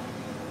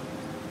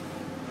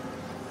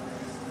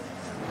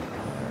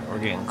 We're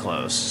getting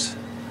close.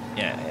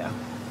 Yeah.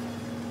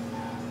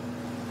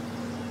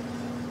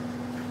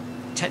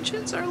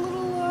 Tensions are a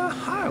little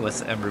high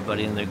with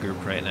everybody in the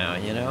group right now,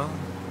 you know?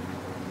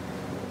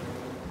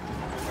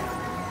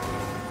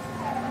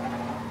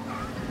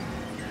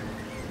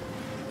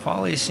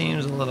 Polly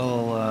seems a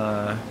little,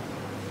 I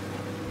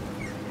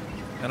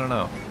don't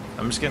know.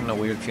 I'm just getting a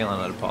weird feeling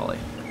out of Polly.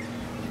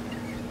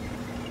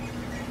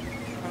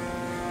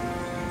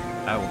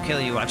 I will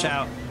kill you, watch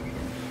out.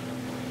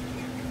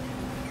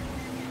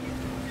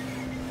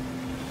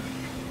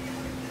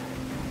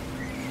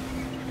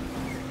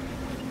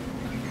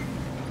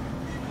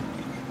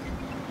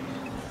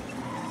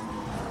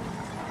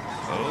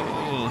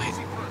 Oh,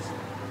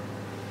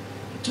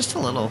 just a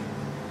little.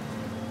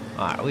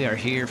 Alright, we are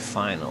here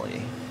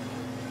finally.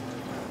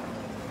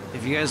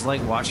 If you guys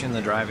like watching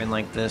the driving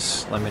like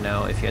this, let me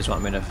know. If you guys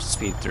want me to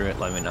speed through it,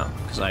 let me know,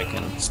 because I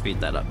can speed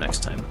that up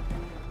next time.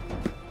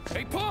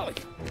 Hey, Polly!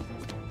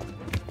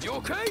 You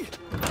okay?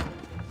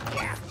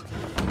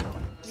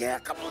 Yeah, a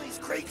couple of these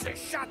crates are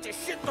shot to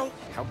shit though.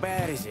 How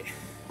bad is it?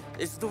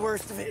 It's the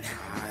worst of it.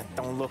 It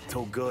don't look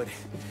too good.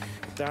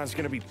 Don's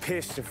gonna be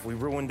pissed if we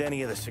ruined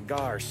any of the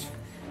cigars.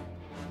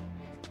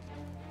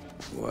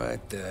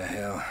 What the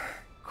hell?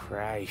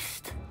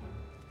 Christ.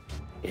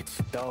 It's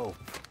dope.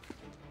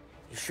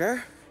 You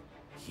sure?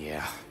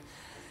 Yeah,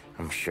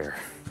 I'm sure.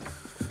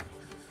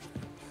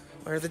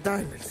 Where are the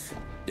diamonds?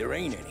 There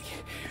ain't any.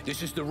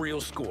 This is the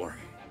real score.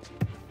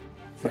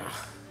 No.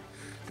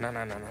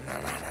 No.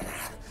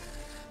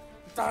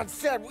 Don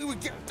said we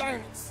would get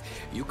diamonds.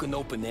 You can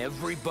open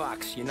every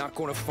box. You're not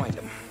gonna find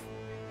them.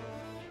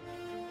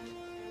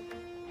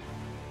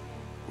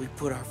 We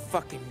put our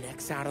fucking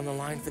necks out on the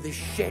line for this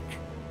shit.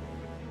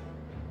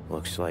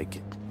 Looks like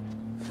it.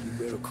 You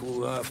better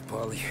cool off,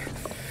 Polly.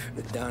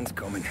 The Don's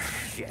coming.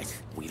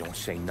 Shit. We don't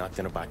say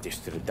nothing about this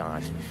to the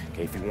Don.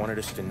 Okay, if he wanted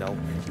us to know,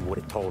 he would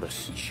have told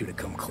us. He should have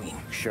come clean.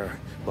 Sure,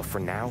 but for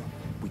now,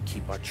 we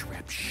keep our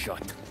trap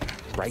shut.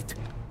 Right?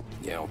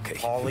 Yeah, okay.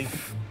 Paulie?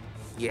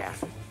 Yeah,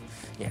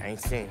 I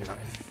ain't saying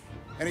nothing.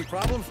 Any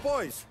problems,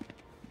 boys?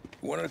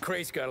 One of the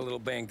crates got a little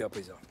banged up,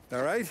 is all.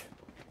 All right?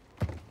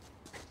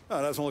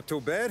 Oh, doesn't look too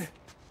bad.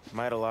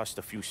 Might have lost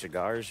a few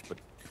cigars, but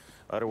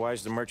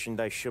otherwise the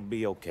merchandise should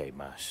be okay,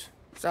 boss.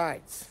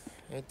 Besides,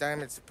 ain't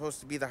diamonds supposed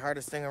to be the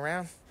hardest thing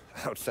around?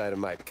 Outside of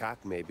my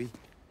cock, maybe.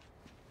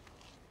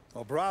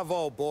 Well,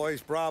 bravo,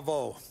 boys,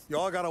 bravo. You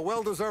all got a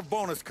well-deserved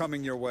bonus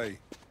coming your way.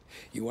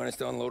 You want us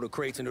to unload the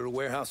crates into the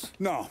warehouse?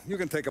 No, you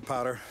can take a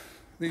powder.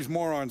 These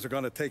morons are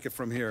gonna take it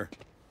from here.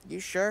 You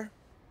sure?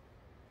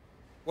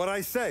 What'd I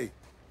say?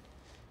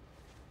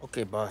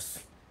 Okay, boss.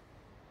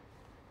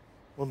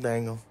 We'll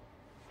dangle.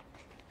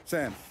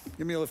 Sam,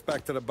 give me a lift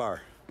back to the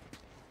bar.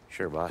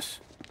 Sure,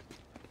 boss.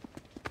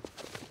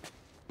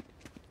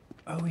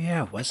 Oh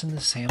yeah, wasn't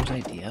this Sam's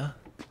idea?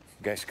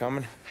 You guys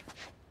coming?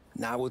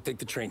 Nah, we'll take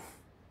the train.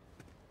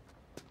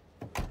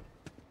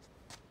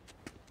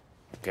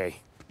 Okay.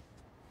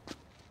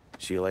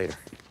 See you later.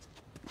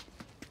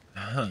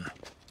 Uh-huh.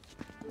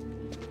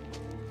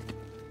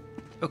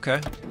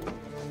 Okay.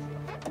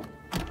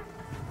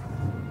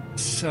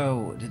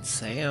 So, did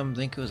Sam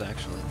think it was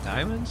actually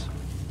diamonds?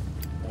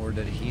 Or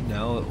did he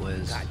know it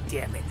was... God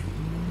damn it.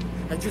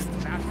 I just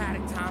about had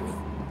it, Tommy.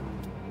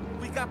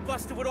 We got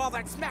busted with all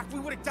that smack, we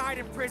would have died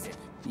in prison.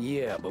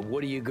 Yeah, but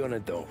what are you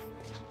gonna do?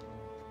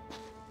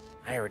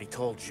 I already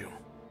told you.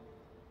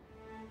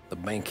 The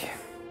bank.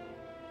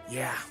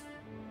 Yeah.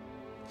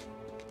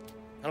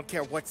 I don't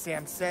care what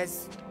Sam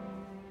says.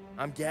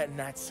 I'm getting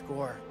that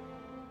score.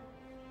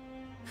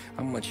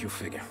 How much you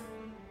figure?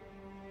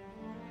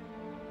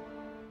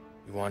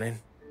 You want in?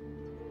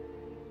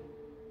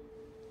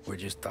 We're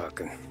just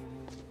talking.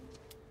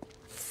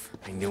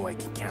 I knew I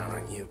could count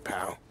on you,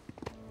 pal.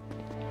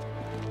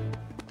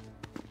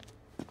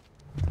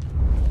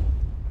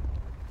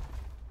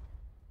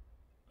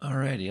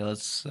 Alrighty,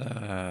 let's,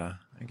 I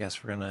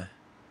guess we're gonna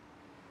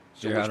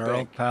So figure out which our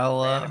bank? old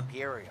pal,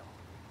 Imperial.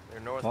 Their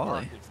North Paulie.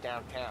 Market's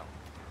downtown.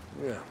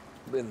 Yeah,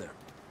 been there.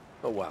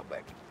 A while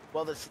back.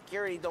 Well, the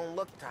security don't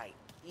look tight.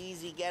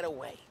 Easy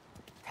getaway.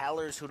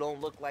 Tellers who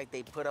don't look like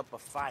they put up a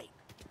fight.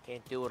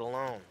 Can't do it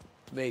alone.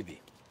 Maybe.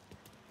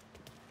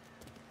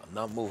 I'm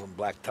not moving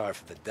black tar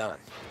for the Don.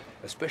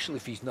 Especially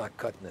if he's not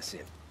cutting us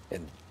in.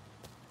 And...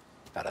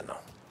 I don't know.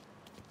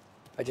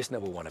 I just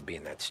never want to be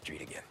in that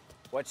street again.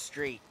 What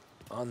street?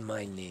 On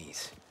my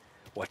knees.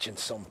 Watching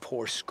some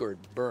poor skirt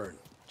burn.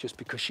 Just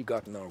because she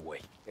got in our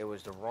way. It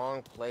was the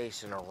wrong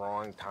place and the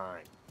wrong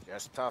time.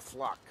 Just tough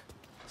luck.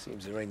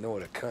 Seems there ain't no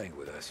other kind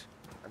with us.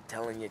 I'm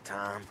telling you,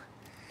 Tom.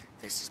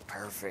 This is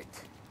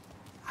perfect.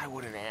 I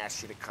wouldn't have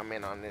asked you to come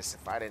in on this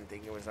if I didn't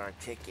think it was our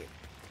ticket.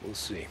 We'll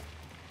see.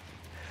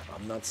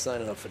 I'm not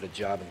signing up for the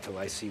job until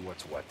I see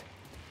what's what.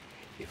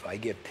 If I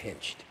get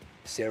pinched,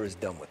 Sarah's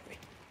done with me.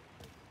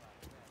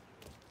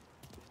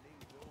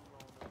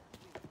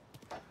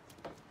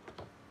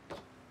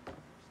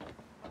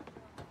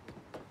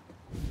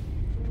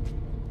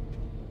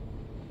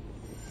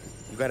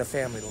 You got a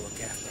family to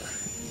look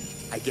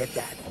after. I get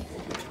that.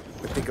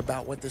 But think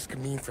about what this could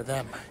mean for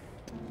them.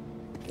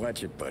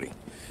 Watch it, buddy.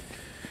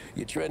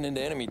 You're treading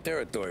into enemy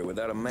territory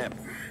without a map.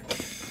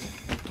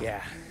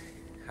 Yeah.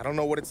 I don't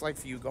know what it's like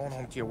for you going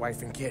home to your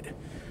wife and kid.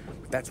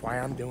 But that's why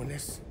I'm doing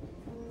this.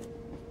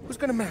 Who's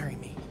gonna marry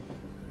me?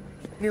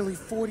 Nearly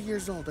 40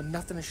 years old and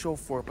nothing to show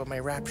for it but my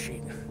rap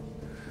sheet.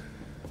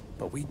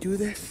 But we do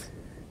this,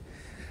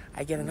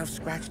 I get enough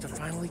scratch to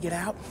finally get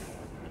out?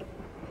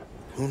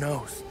 Who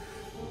knows?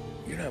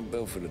 You're not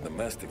built for the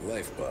domestic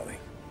life, Bobby.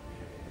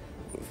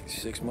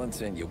 6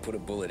 months in, you'll put a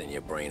bullet in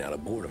your brain out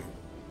of boredom.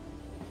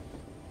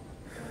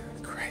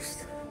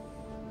 Christ.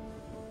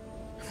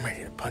 I'm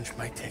ready to punch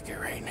my ticket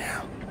right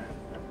now.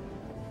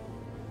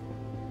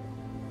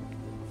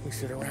 We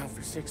sit around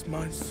for 6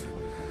 months,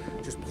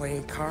 just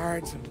playing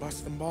cards and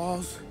busting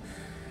balls,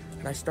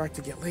 and I start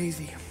to get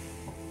lazy.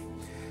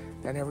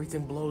 Then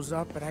everything blows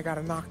up, and I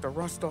gotta knock the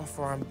rust off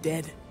or I'm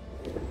dead.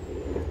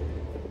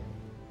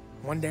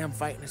 One day I'm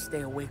fighting to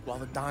stay awake while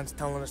the Don's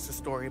telling us a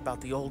story about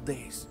the old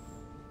days.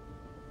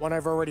 One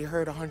I've already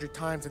heard 100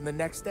 times, and the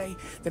next day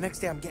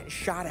I'm getting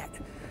shot at,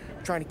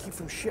 trying to keep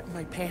from shitting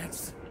my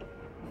pants.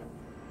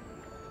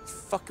 It's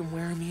fucking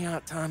wearing me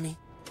out, Tommy.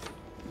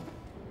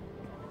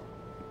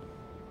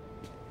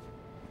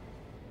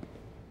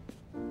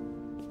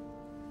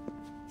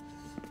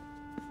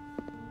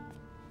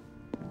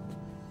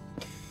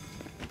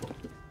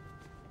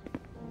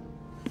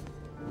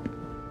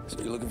 So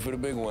you're looking for the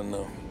big one,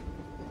 though?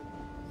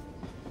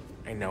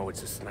 I know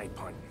it's a snipe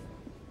hunt.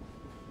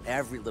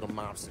 Every little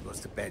mobster goes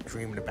to bed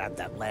dreaming about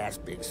that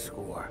last big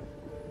score.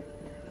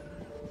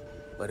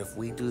 But if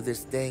we do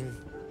this thing,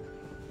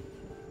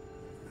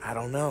 I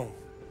don't know.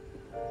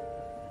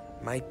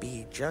 Might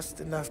be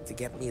just enough to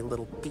get me a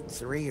little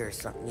pizzeria or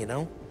something, you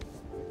know?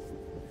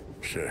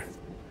 Sure.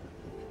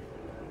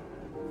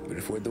 But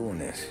if we're doing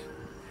this,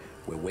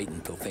 we're waiting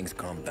until things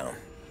calm down.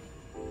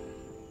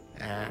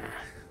 Ah,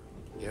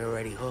 you're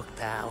already hooked,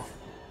 pal.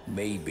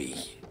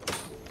 Maybe.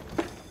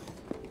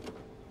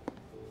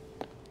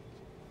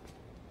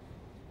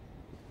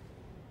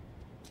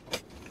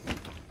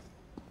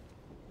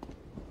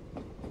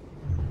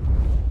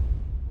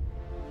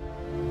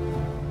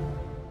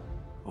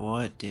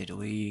 What did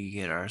we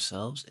get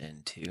ourselves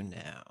into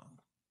now?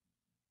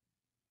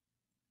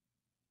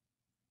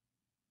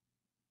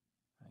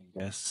 I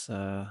guess,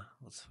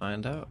 let's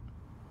find out.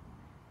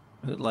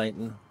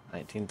 Moonlighting,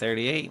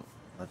 1938.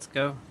 Let's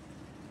go.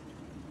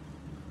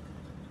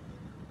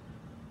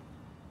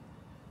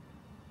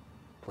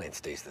 Plan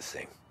stays the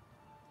same.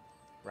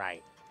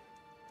 Right.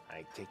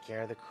 I take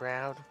care of the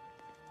crowd,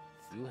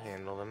 you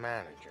handle the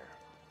manager.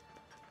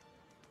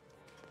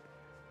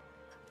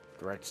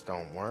 Threats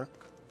don't work,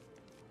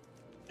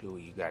 do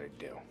what you gotta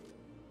do.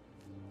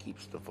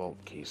 Keeps the vault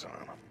keys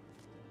on him.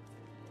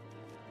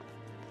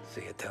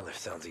 See a teller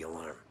sounds the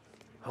alarm.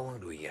 How long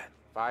do we get?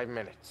 5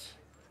 minutes,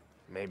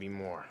 maybe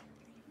more,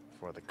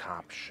 before the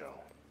cops show.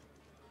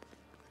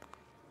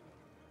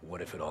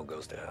 What if it all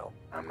goes to hell?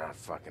 I'm not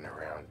fucking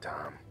around,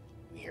 Tom.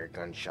 We hear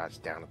gunshots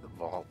down at the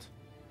vault.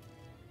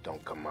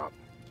 Don't come up.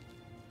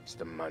 It's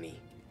the money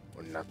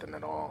or nothing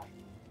at all.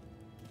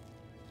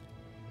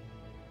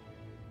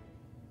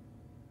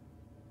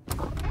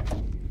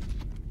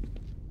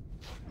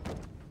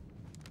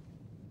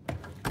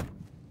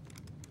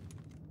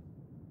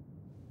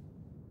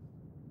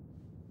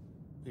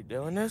 You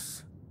doing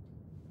this?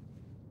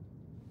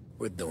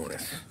 We're doing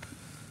this.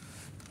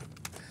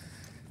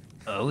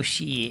 Oh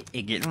shit,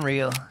 it getting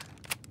real.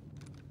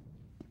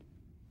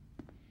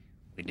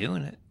 We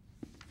doing it.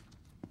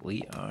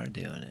 We are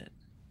doing it.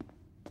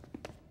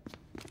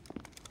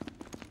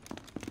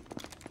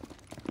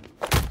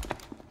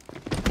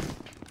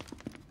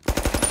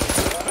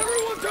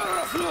 Everyone down on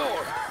the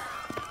floor!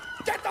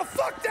 Get the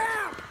fuck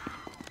down!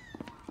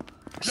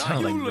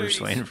 Sound like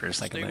Bruce Wayne for a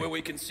second Stay there. where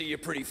we can see your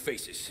pretty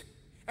faces.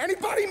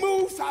 Anybody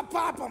moves, I'll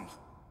pop them!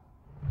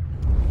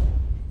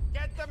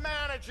 Get the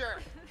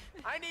manager!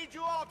 I need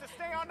you all to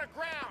stay on the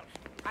ground.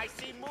 I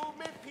see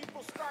movement,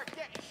 people start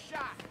getting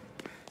shot.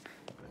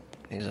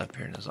 He's up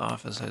here in his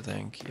office, I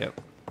think.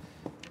 Yep.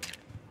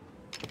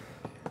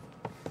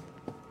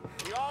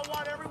 We all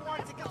want everyone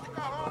to get to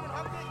go home and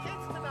hug their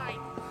kids tonight,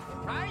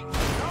 right?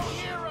 No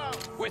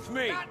heroes. With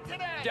me. Not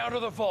today. Down to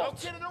the No vault.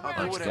 kidding I'll around.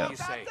 do Let's whatever go. you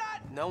say.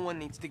 No one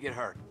needs to get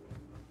hurt.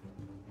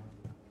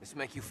 This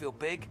make you feel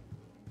big?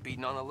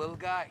 Beating on a little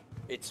guy?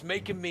 It's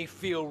making me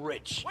feel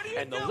rich. What are you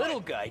And the doing? little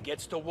guy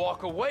gets to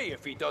walk away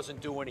if he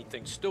doesn't do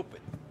anything stupid.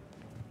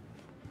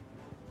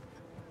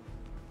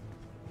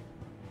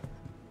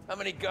 How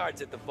many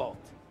guards at the vault?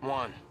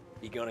 One.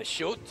 You gonna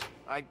shoot?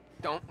 I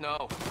don't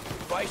know.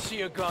 If I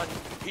see a gun,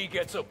 he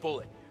gets a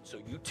bullet. So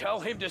you tell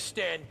him to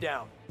stand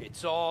down.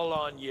 It's all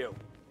on you.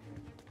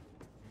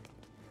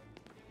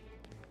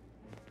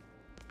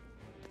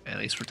 At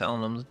least we're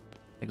telling them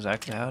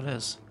exactly how it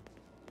is.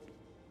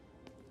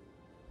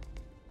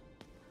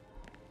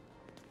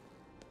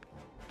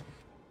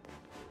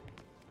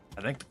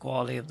 I think the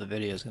quality of the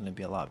video is going to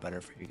be a lot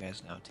better for you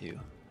guys now, too.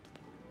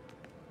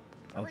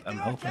 I'm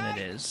hoping it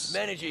is.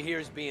 Manager here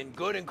is being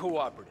good and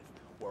cooperative.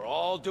 We're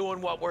all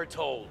doing what we're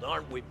told,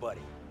 aren't we,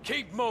 buddy?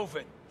 Keep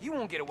moving. You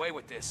won't get away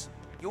with this.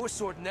 Your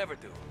sword never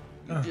do.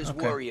 You just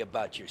okay. worry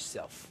about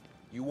yourself.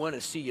 You want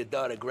to see your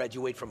daughter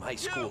graduate from high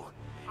school.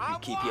 You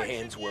keep your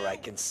hands where I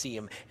can see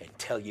them and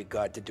tell your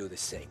guard to do the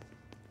same.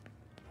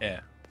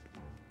 Yeah.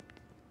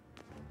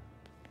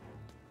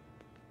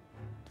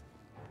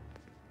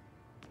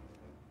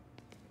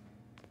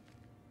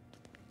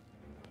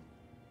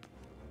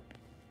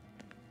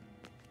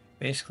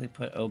 Basically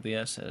put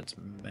OBS at its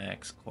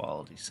max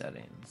quality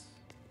settings.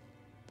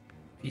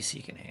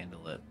 PC can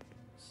handle it,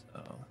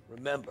 so...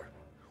 Remember,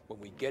 when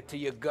we get to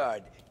your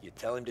guard, you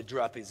tell him to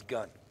drop his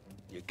gun.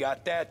 You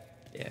got that?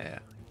 Yeah,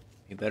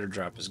 he better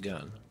drop his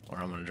gun, or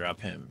I'm gonna drop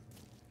him.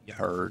 You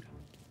heard?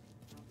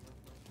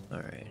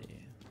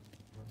 Alrighty.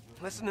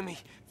 Listen to me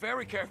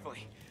very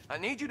carefully. I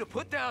need you to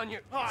put down your...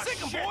 Oh, Sick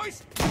 'em, shit.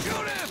 boys!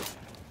 Shoot him!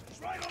 He's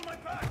right on my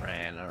back.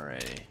 Ran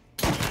already.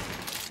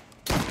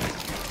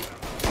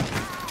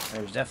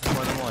 There's definitely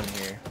more than one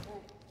here.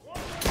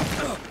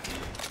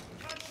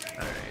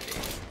 Alrighty.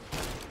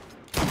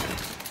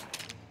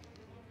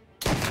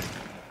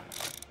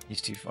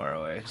 He's too far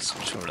away.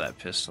 Switch over to that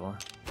pistol.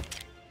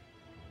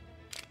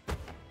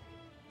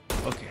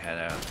 Poke your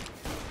head out.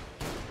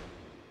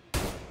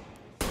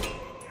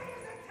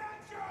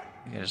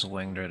 You got his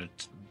winged right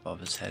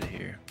above his head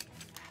here.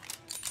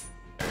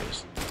 There he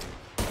is.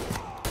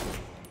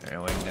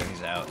 There, winged him.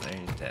 He's out. There,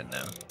 he's dead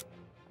now.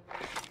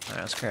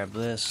 Alright, let's grab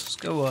this. Let's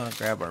go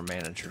grab our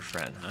manager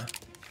friend, huh?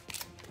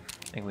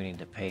 I think we need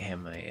to pay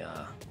him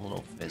a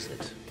little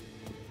visit.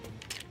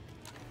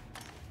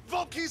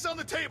 Vault key's on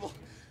the table.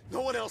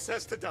 No one else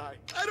has to die.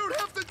 I don't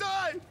have to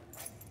die.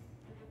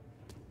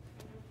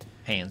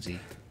 Pansy.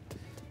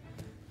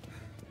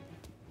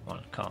 I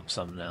want to call him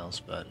something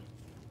else, but...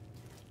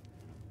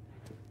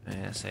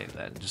 yeah, save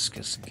that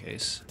just in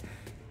case.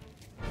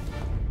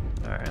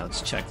 Alright,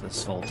 let's check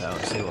this vault out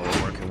and see what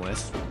we're working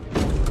with.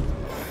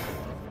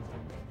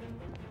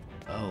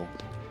 Oh.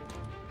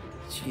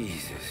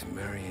 Jesus,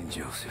 Mary and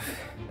Joseph.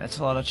 That's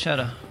a lot of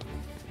cheddar.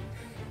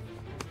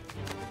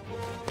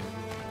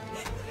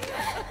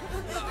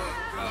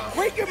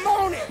 Quick and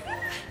moan it!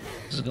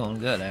 This is going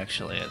good,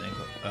 actually, I think.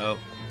 Oh.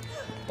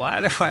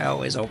 Why do I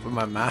always open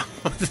my mouth?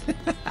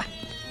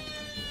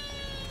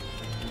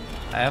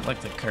 I have,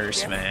 like, the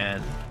curse,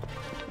 man.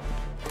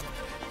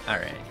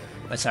 Alright.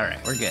 That's alright.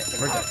 We're good.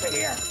 We're good.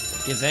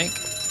 You think?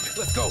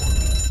 Let's go.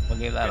 We'll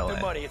give that Get away.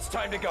 the money. It's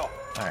time to go.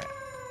 Alright.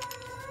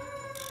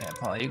 Yeah,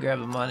 Paul, you grab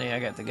the money, I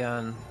got the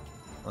gun.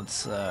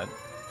 Let's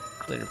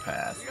clear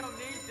path.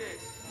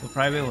 We'll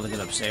probably be able to get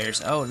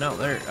upstairs. Oh no,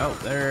 they're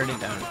already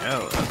down.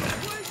 Oh, okay.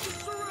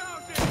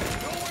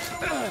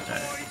 Alright,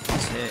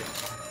 that's it.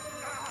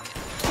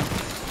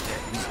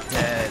 Yeah, he's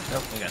dead.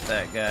 Oh, we got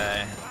that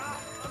guy.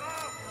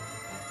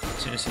 As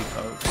soon as he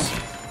pokes.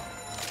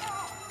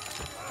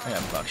 I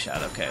got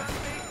buckshot, okay.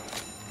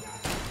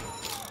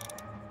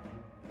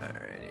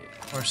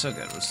 Alrighty. We're so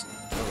good. Let's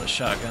throw the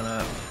shotgun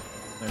up.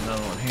 There's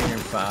another one here.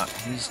 Pop.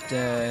 He's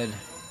dead.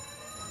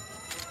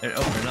 There,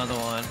 oh, another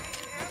one.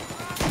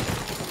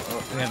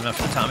 Oh, we have enough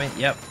for Tommy?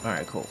 Yep.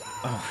 Alright, cool.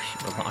 Oh,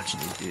 we're launching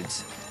these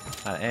dudes.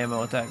 Out of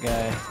ammo with that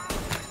guy.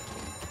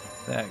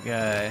 That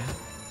guy.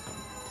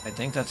 I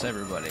think that's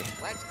everybody.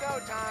 Let's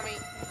go, Tommy.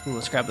 Ooh,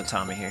 let's grab the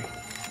Tommy here.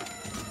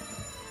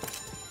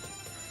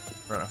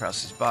 Run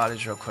across these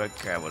bodies real quick.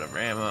 Grab whatever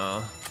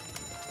ammo.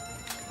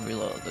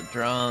 Reload the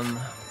drum.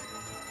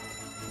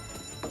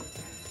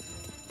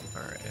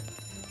 Alright.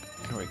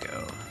 Here we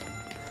go.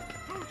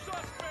 Two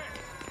suspects!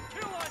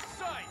 Kill on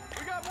sight!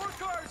 We got more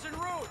cars en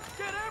route!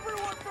 Get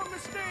everyone from the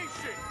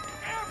station!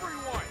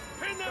 Everyone!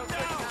 Pin them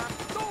down!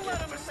 Don't let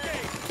them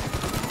escape!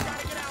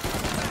 Gotta get out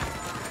from the back!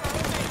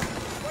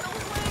 What are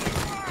we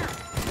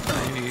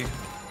waiting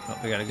for? Oh,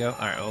 we gotta go?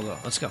 Alright, we'll go.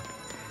 Let's go.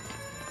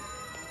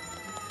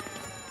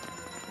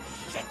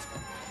 Shit!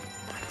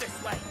 Not this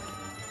way.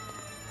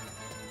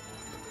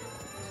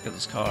 Let's get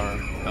this car.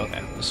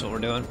 Okay, this is what we're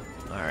doing?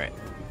 Alright.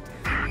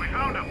 We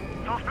found him.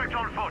 Suspect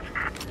on foot.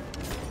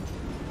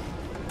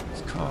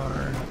 This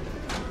car.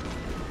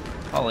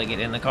 Ollie, get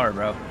in the car,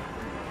 bro.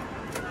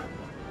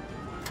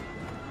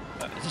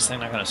 Is this thing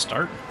not gonna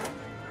start?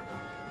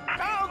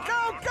 Go,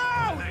 go,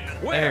 go!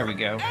 There we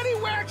go.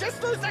 Anywhere,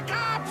 just lose the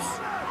cops!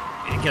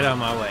 Get out of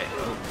my way.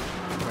 Oh,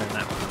 we're in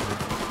that one.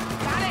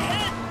 Got a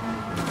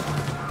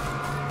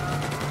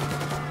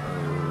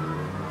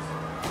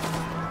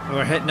hit!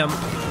 We're hitting them.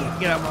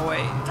 Get out of my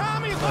way.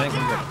 Tommy, I think look we're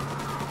out! good.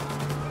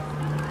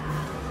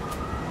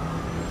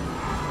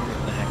 We're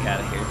getting the heck out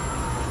of here.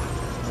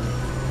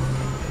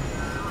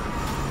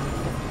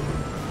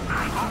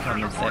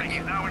 Officers reporting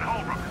he's now in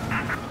Holbrook.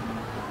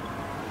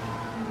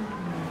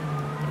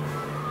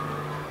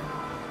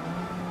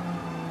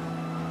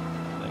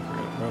 I think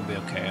we'll be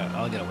okay.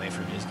 I'll get away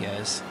from these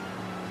guys.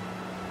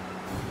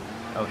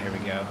 Oh, here we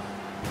go.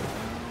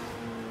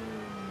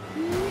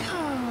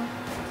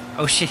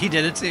 Oh shit, he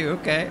did it too.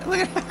 Okay. Look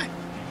at that.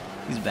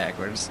 He's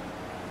backwards.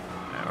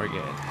 Alright, we're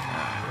good.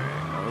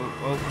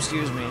 Oh,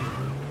 excuse me.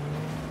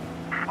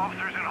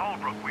 Officers in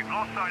Holbrook. We've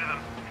lost sight of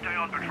them. Stay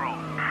on patrol.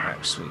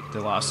 Alright, sweet. They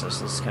lost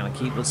us. Let's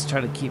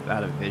try to keep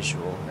out of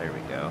visual. There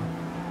we go.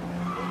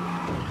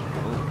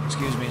 Oh,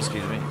 excuse me.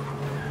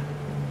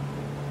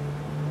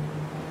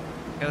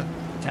 Gotta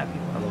tap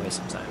you all the way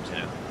sometimes, you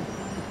know.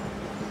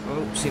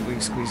 Oh, see if we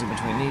can squeeze in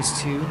between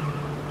these two.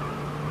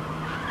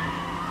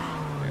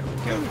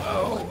 There we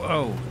go.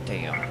 Oh,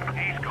 damn.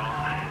 He's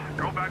gone.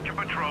 Go back to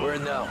patrol. Where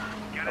now?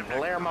 The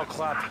Palermo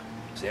Club.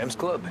 Sam's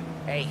Club.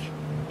 Hey,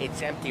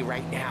 it's empty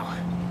right now.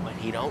 What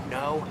he don't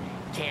know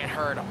Can't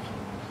hurt them.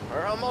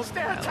 We're almost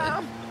there,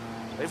 Tom.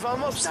 We've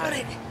almost done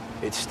it.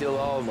 It's still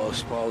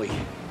almost, Paulie.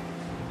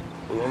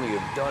 We'll only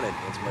have done it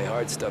once my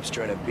heart stops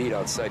trying to beat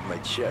outside my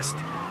chest.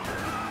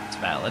 It's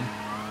valid.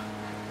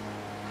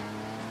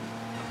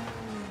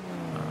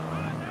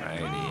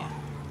 Alrighty.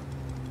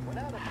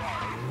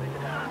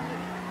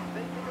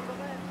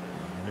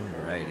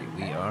 Alrighty,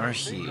 we are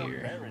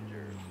here.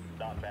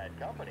 Not bad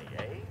company,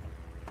 eh?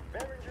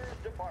 Behringer's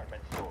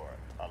Department Store,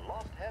 a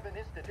lost heaven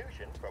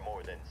institution for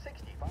more than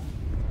 65.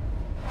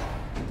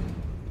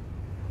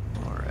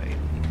 Alright.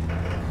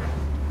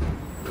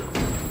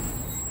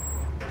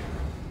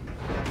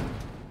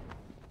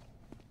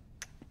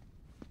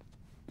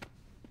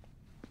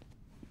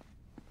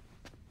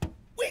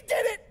 We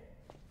did it!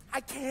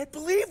 I can't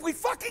believe we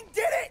fucking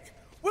did it!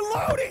 We're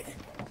loaded!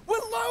 We're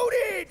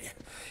loaded!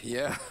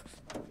 Yeah?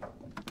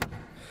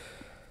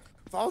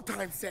 For all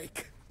time's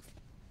sake.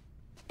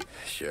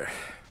 Sure.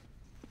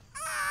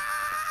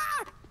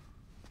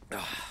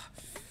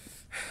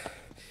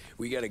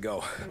 We gotta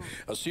go.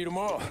 I'll see you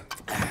tomorrow.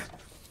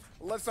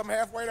 Unless I'm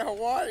halfway to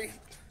Hawaii.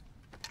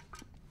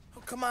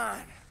 Oh, come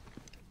on.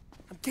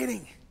 I'm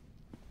kidding.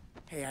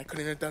 Hey, I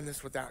couldn't have done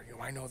this without you.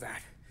 I know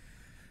that.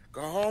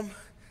 Go home,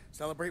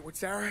 celebrate with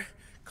Sarah,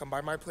 come by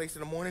my place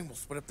in the morning, we'll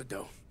split up the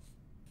dough.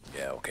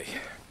 Yeah, okay.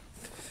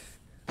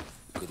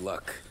 Good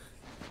luck.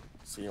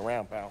 See you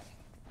around, pal.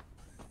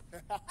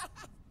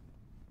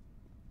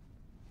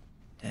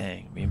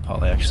 Dang, me and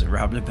Paul actually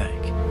robbed a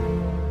bank.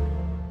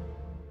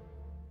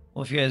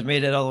 Well, if you guys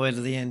made it all the way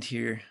to the end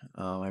here,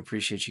 I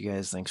appreciate you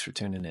guys. Thanks for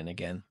tuning in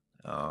again.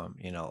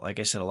 You know, like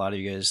I said, a lot of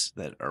you guys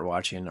that are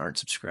watching aren't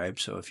subscribed,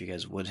 so if you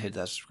guys would hit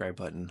that subscribe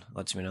button,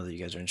 lets me know that you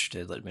guys are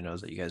interested, let me know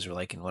that you guys are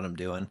liking what I'm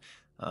doing.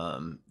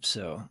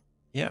 So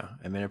yeah,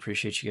 I mean, I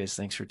appreciate you guys.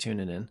 Thanks for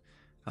tuning in.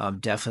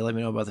 Definitely let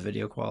me know about the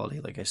video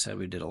quality. Like I said,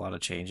 we did a lot of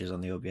changes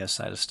on the OBS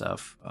side of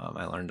stuff.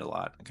 I learned a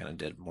lot and kind of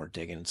did more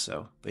digging.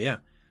 So, but yeah,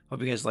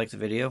 hope you guys liked the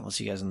video. I'll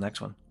see you guys in the next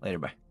one. Later,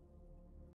 bye.